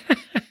products.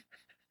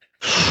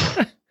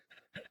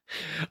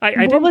 I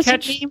didn't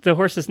catch the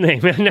horse's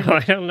name. No,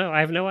 I don't know. I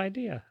have no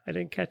idea. I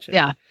didn't catch it.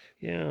 Yeah.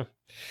 Yeah.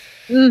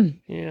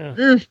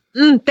 Yeah.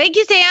 Thank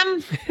you,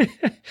 Sam.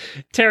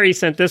 Terry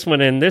sent this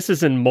one in. This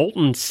is in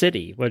Molten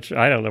City, which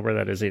I don't know where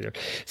that is either.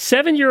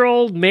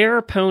 7-year-old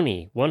mare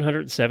pony,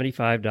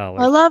 $175.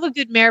 I love a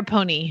good mare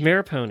pony.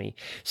 Mare pony.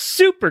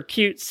 Super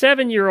cute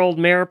 7-year-old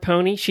mare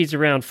pony. She's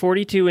around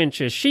 42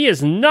 inches. She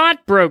is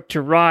not broke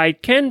to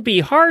ride, can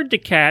be hard to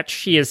catch.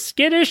 She is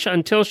skittish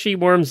until she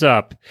warms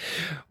up.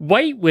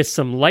 White with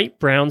some light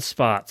brown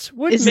spots.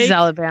 This is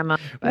Alabama,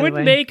 by the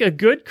way. Make a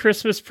good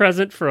Christmas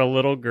present for a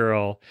little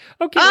girl.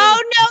 Okay.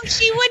 Oh, no,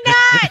 she would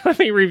not. Let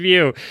me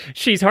review.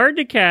 She's hard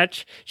to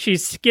catch,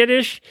 she's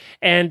skittish,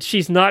 and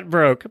she's not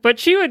broke. But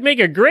she would make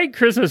a great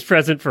Christmas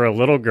present for a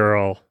little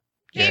girl.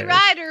 Can't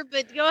ride her,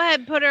 but go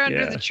ahead and put her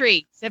under the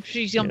tree, except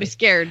she's going to be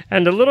scared.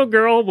 And the little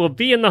girl will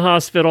be in the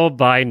hospital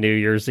by New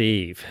Year's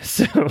Eve.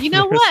 So you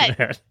know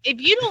what? If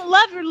you don't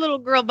love your little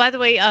girl, by the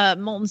way,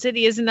 Molten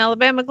City is in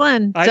Alabama,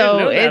 Glen. I didn't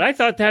know that. I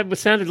thought that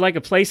sounded like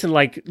a place in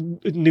like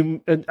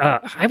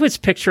I was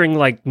picturing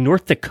like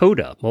North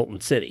Dakota, Molten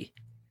City.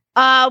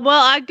 Well,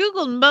 I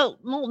Googled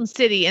Molten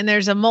City, and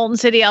there's a Molten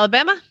City,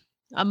 Alabama,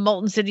 a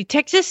Molten City,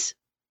 Texas,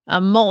 a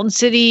Molten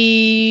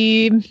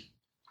City,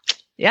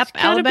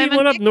 Alabama. Be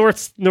one up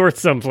north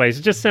someplace.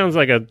 It just sounds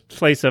like a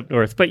place up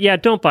north. But yeah,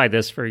 don't buy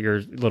this for your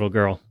little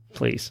girl,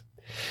 please.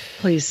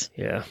 Please.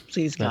 Yeah.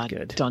 Please, God.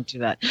 Good. Don't do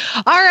that.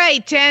 All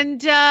right,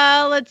 and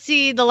let's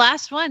see, the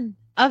last one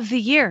of the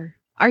year.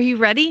 Are you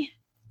ready?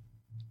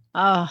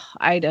 Oh,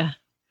 Ida.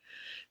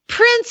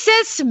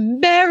 Princess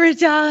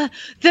Merida,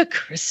 the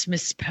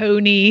Christmas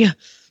pony.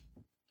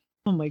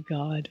 Oh my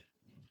God.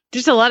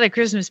 There's a lot of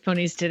Christmas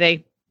ponies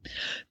today.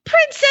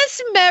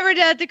 Princess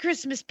Merida, the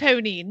Christmas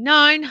pony,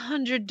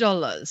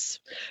 $900.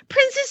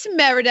 Princess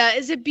Merida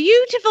is a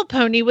beautiful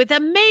pony with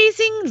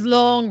amazing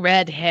long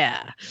red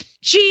hair.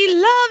 She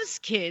loves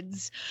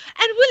kids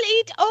and will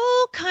eat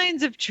all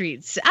kinds of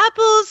treats,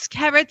 apples,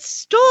 carrots,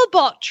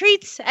 store-bought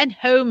treats, and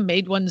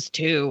homemade ones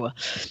too.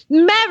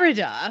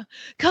 Merida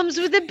comes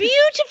with a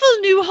beautiful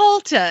new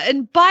halter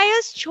and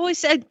buyer's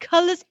choice and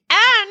colors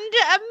and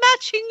a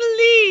matching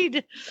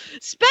lead.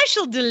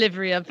 Special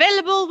delivery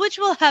available, which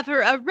will have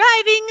her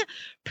arriving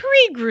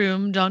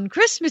pre-groomed on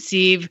Christmas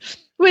Eve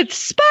with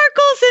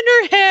sparkles in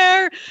her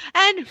hair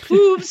and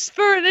hooves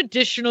for an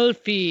additional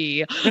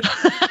fee.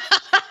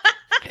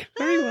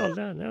 Very well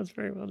done. That was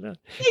very well done.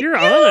 You're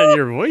on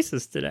your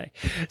voices today.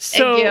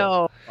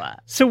 So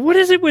what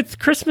is it with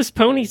Christmas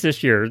ponies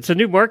this year? It's a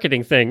new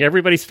marketing thing.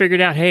 Everybody's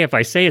figured out, hey, if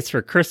I say it's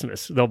for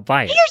Christmas, they'll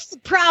buy it. Here's the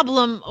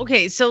problem.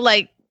 Okay, so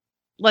like,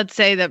 let's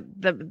say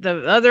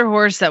the other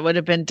horse that would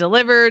have been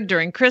delivered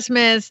during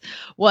Christmas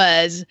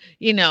was,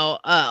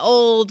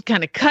 old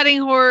kind of cutting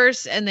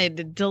horse, and they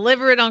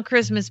deliver it on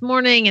Christmas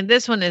morning. And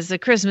this one is a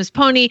Christmas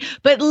pony.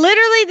 But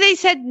literally they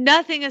said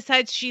nothing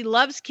aside she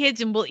loves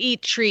kids and will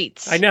eat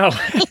treats. I know.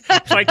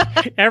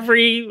 Like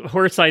every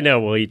horse I know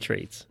will eat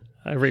treats.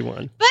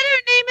 Everyone. But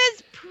her name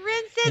is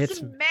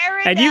Princess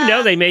Merida.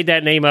 And they made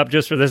that name up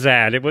just for this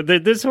ad.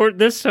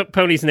 This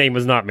pony's name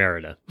was not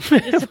Merida.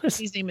 This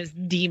pony's name is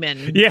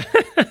Demon. Yeah.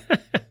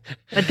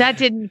 But that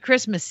didn't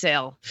Christmas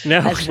sale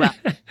as well.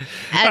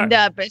 And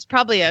it's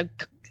probably a,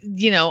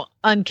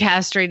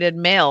 uncastrated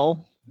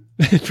male.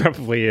 It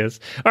probably is.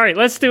 All right,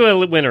 let's do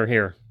a winner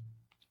here.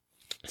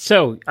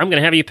 So I'm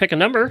going to have you pick a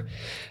number.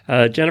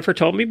 Jennifer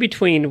told me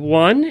between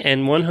 1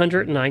 and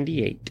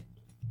 198.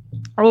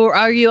 Or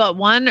are you at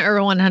 1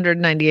 or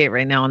 198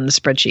 right now on the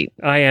spreadsheet?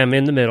 I am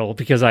in the middle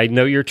because I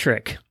know your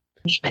trick.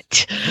 Damn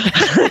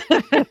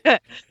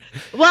it.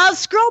 Well,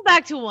 scroll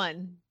back to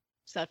 1.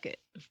 Suck it.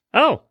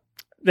 Oh,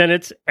 then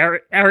it's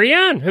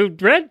Ariane who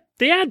read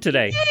the ad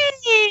today.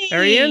 Yay!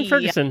 Ariane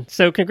Ferguson.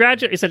 So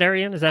congratulations. Is it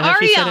Ariane? Is that how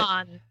she said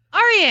it?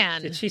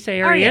 Ariane. Did she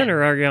say Ariane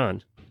or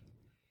Ariane?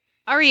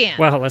 Ariane.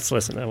 Well, let's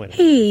listen.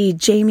 Hey,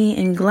 Jamie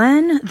and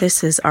Glenn.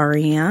 This is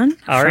Ariane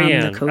from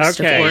the coast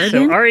of Oregon.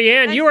 So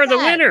Ariane, you are the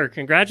winner.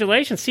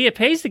 Congratulations. See, it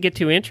pays to get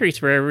 2 entries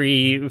for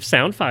every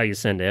sound file you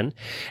send in.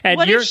 And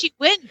what did she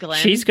win, Glenn?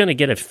 She's going to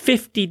get a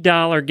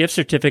 $50 gift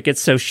certificate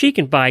so she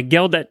can buy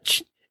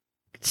Gelda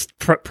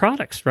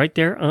products right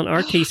there on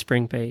our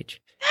Teespring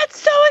page. That's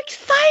so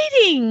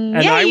exciting.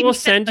 And I will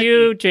send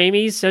you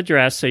Jamie's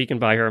address so you can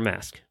buy her a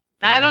mask.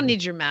 I don't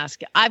need your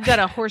mask. I've got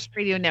a Horse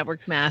Radio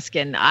Network mask,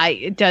 and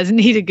it does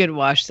need a good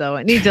wash, so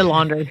it needs a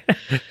laundry.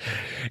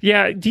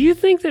 Yeah. Do you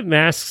think that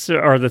masks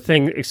are the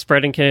thing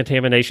spreading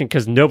contamination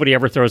because nobody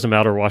ever throws them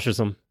out or washes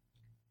them?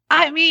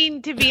 I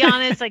mean, to be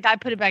honest, like I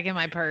put it back in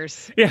my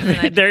purse.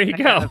 Yeah, there you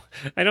go.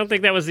 I don't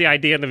think that was the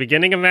idea in the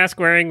beginning of mask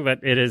wearing,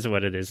 but it is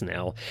what it is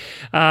now.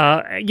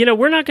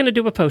 We're not going to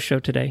do a post show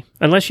today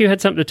unless you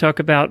had something to talk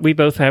about. We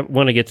both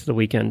want to get to the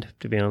weekend,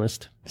 to be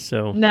honest.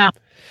 So no.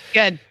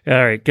 Good.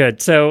 All right,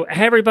 good. So,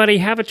 everybody,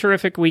 have a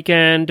terrific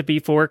weekend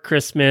before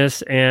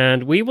Christmas,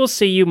 and we will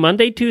see you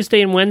Monday,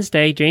 Tuesday, and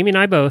Wednesday. Jamie and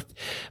I both.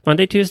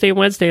 Monday, Tuesday, and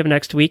Wednesday of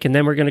next week, and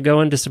then we're going to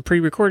go into some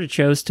pre-recorded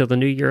shows till the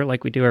new year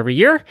like we do every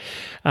year.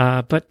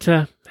 But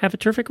have a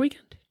terrific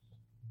weekend.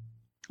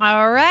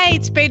 All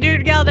right. Spay,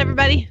 neuter, geld,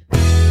 everybody.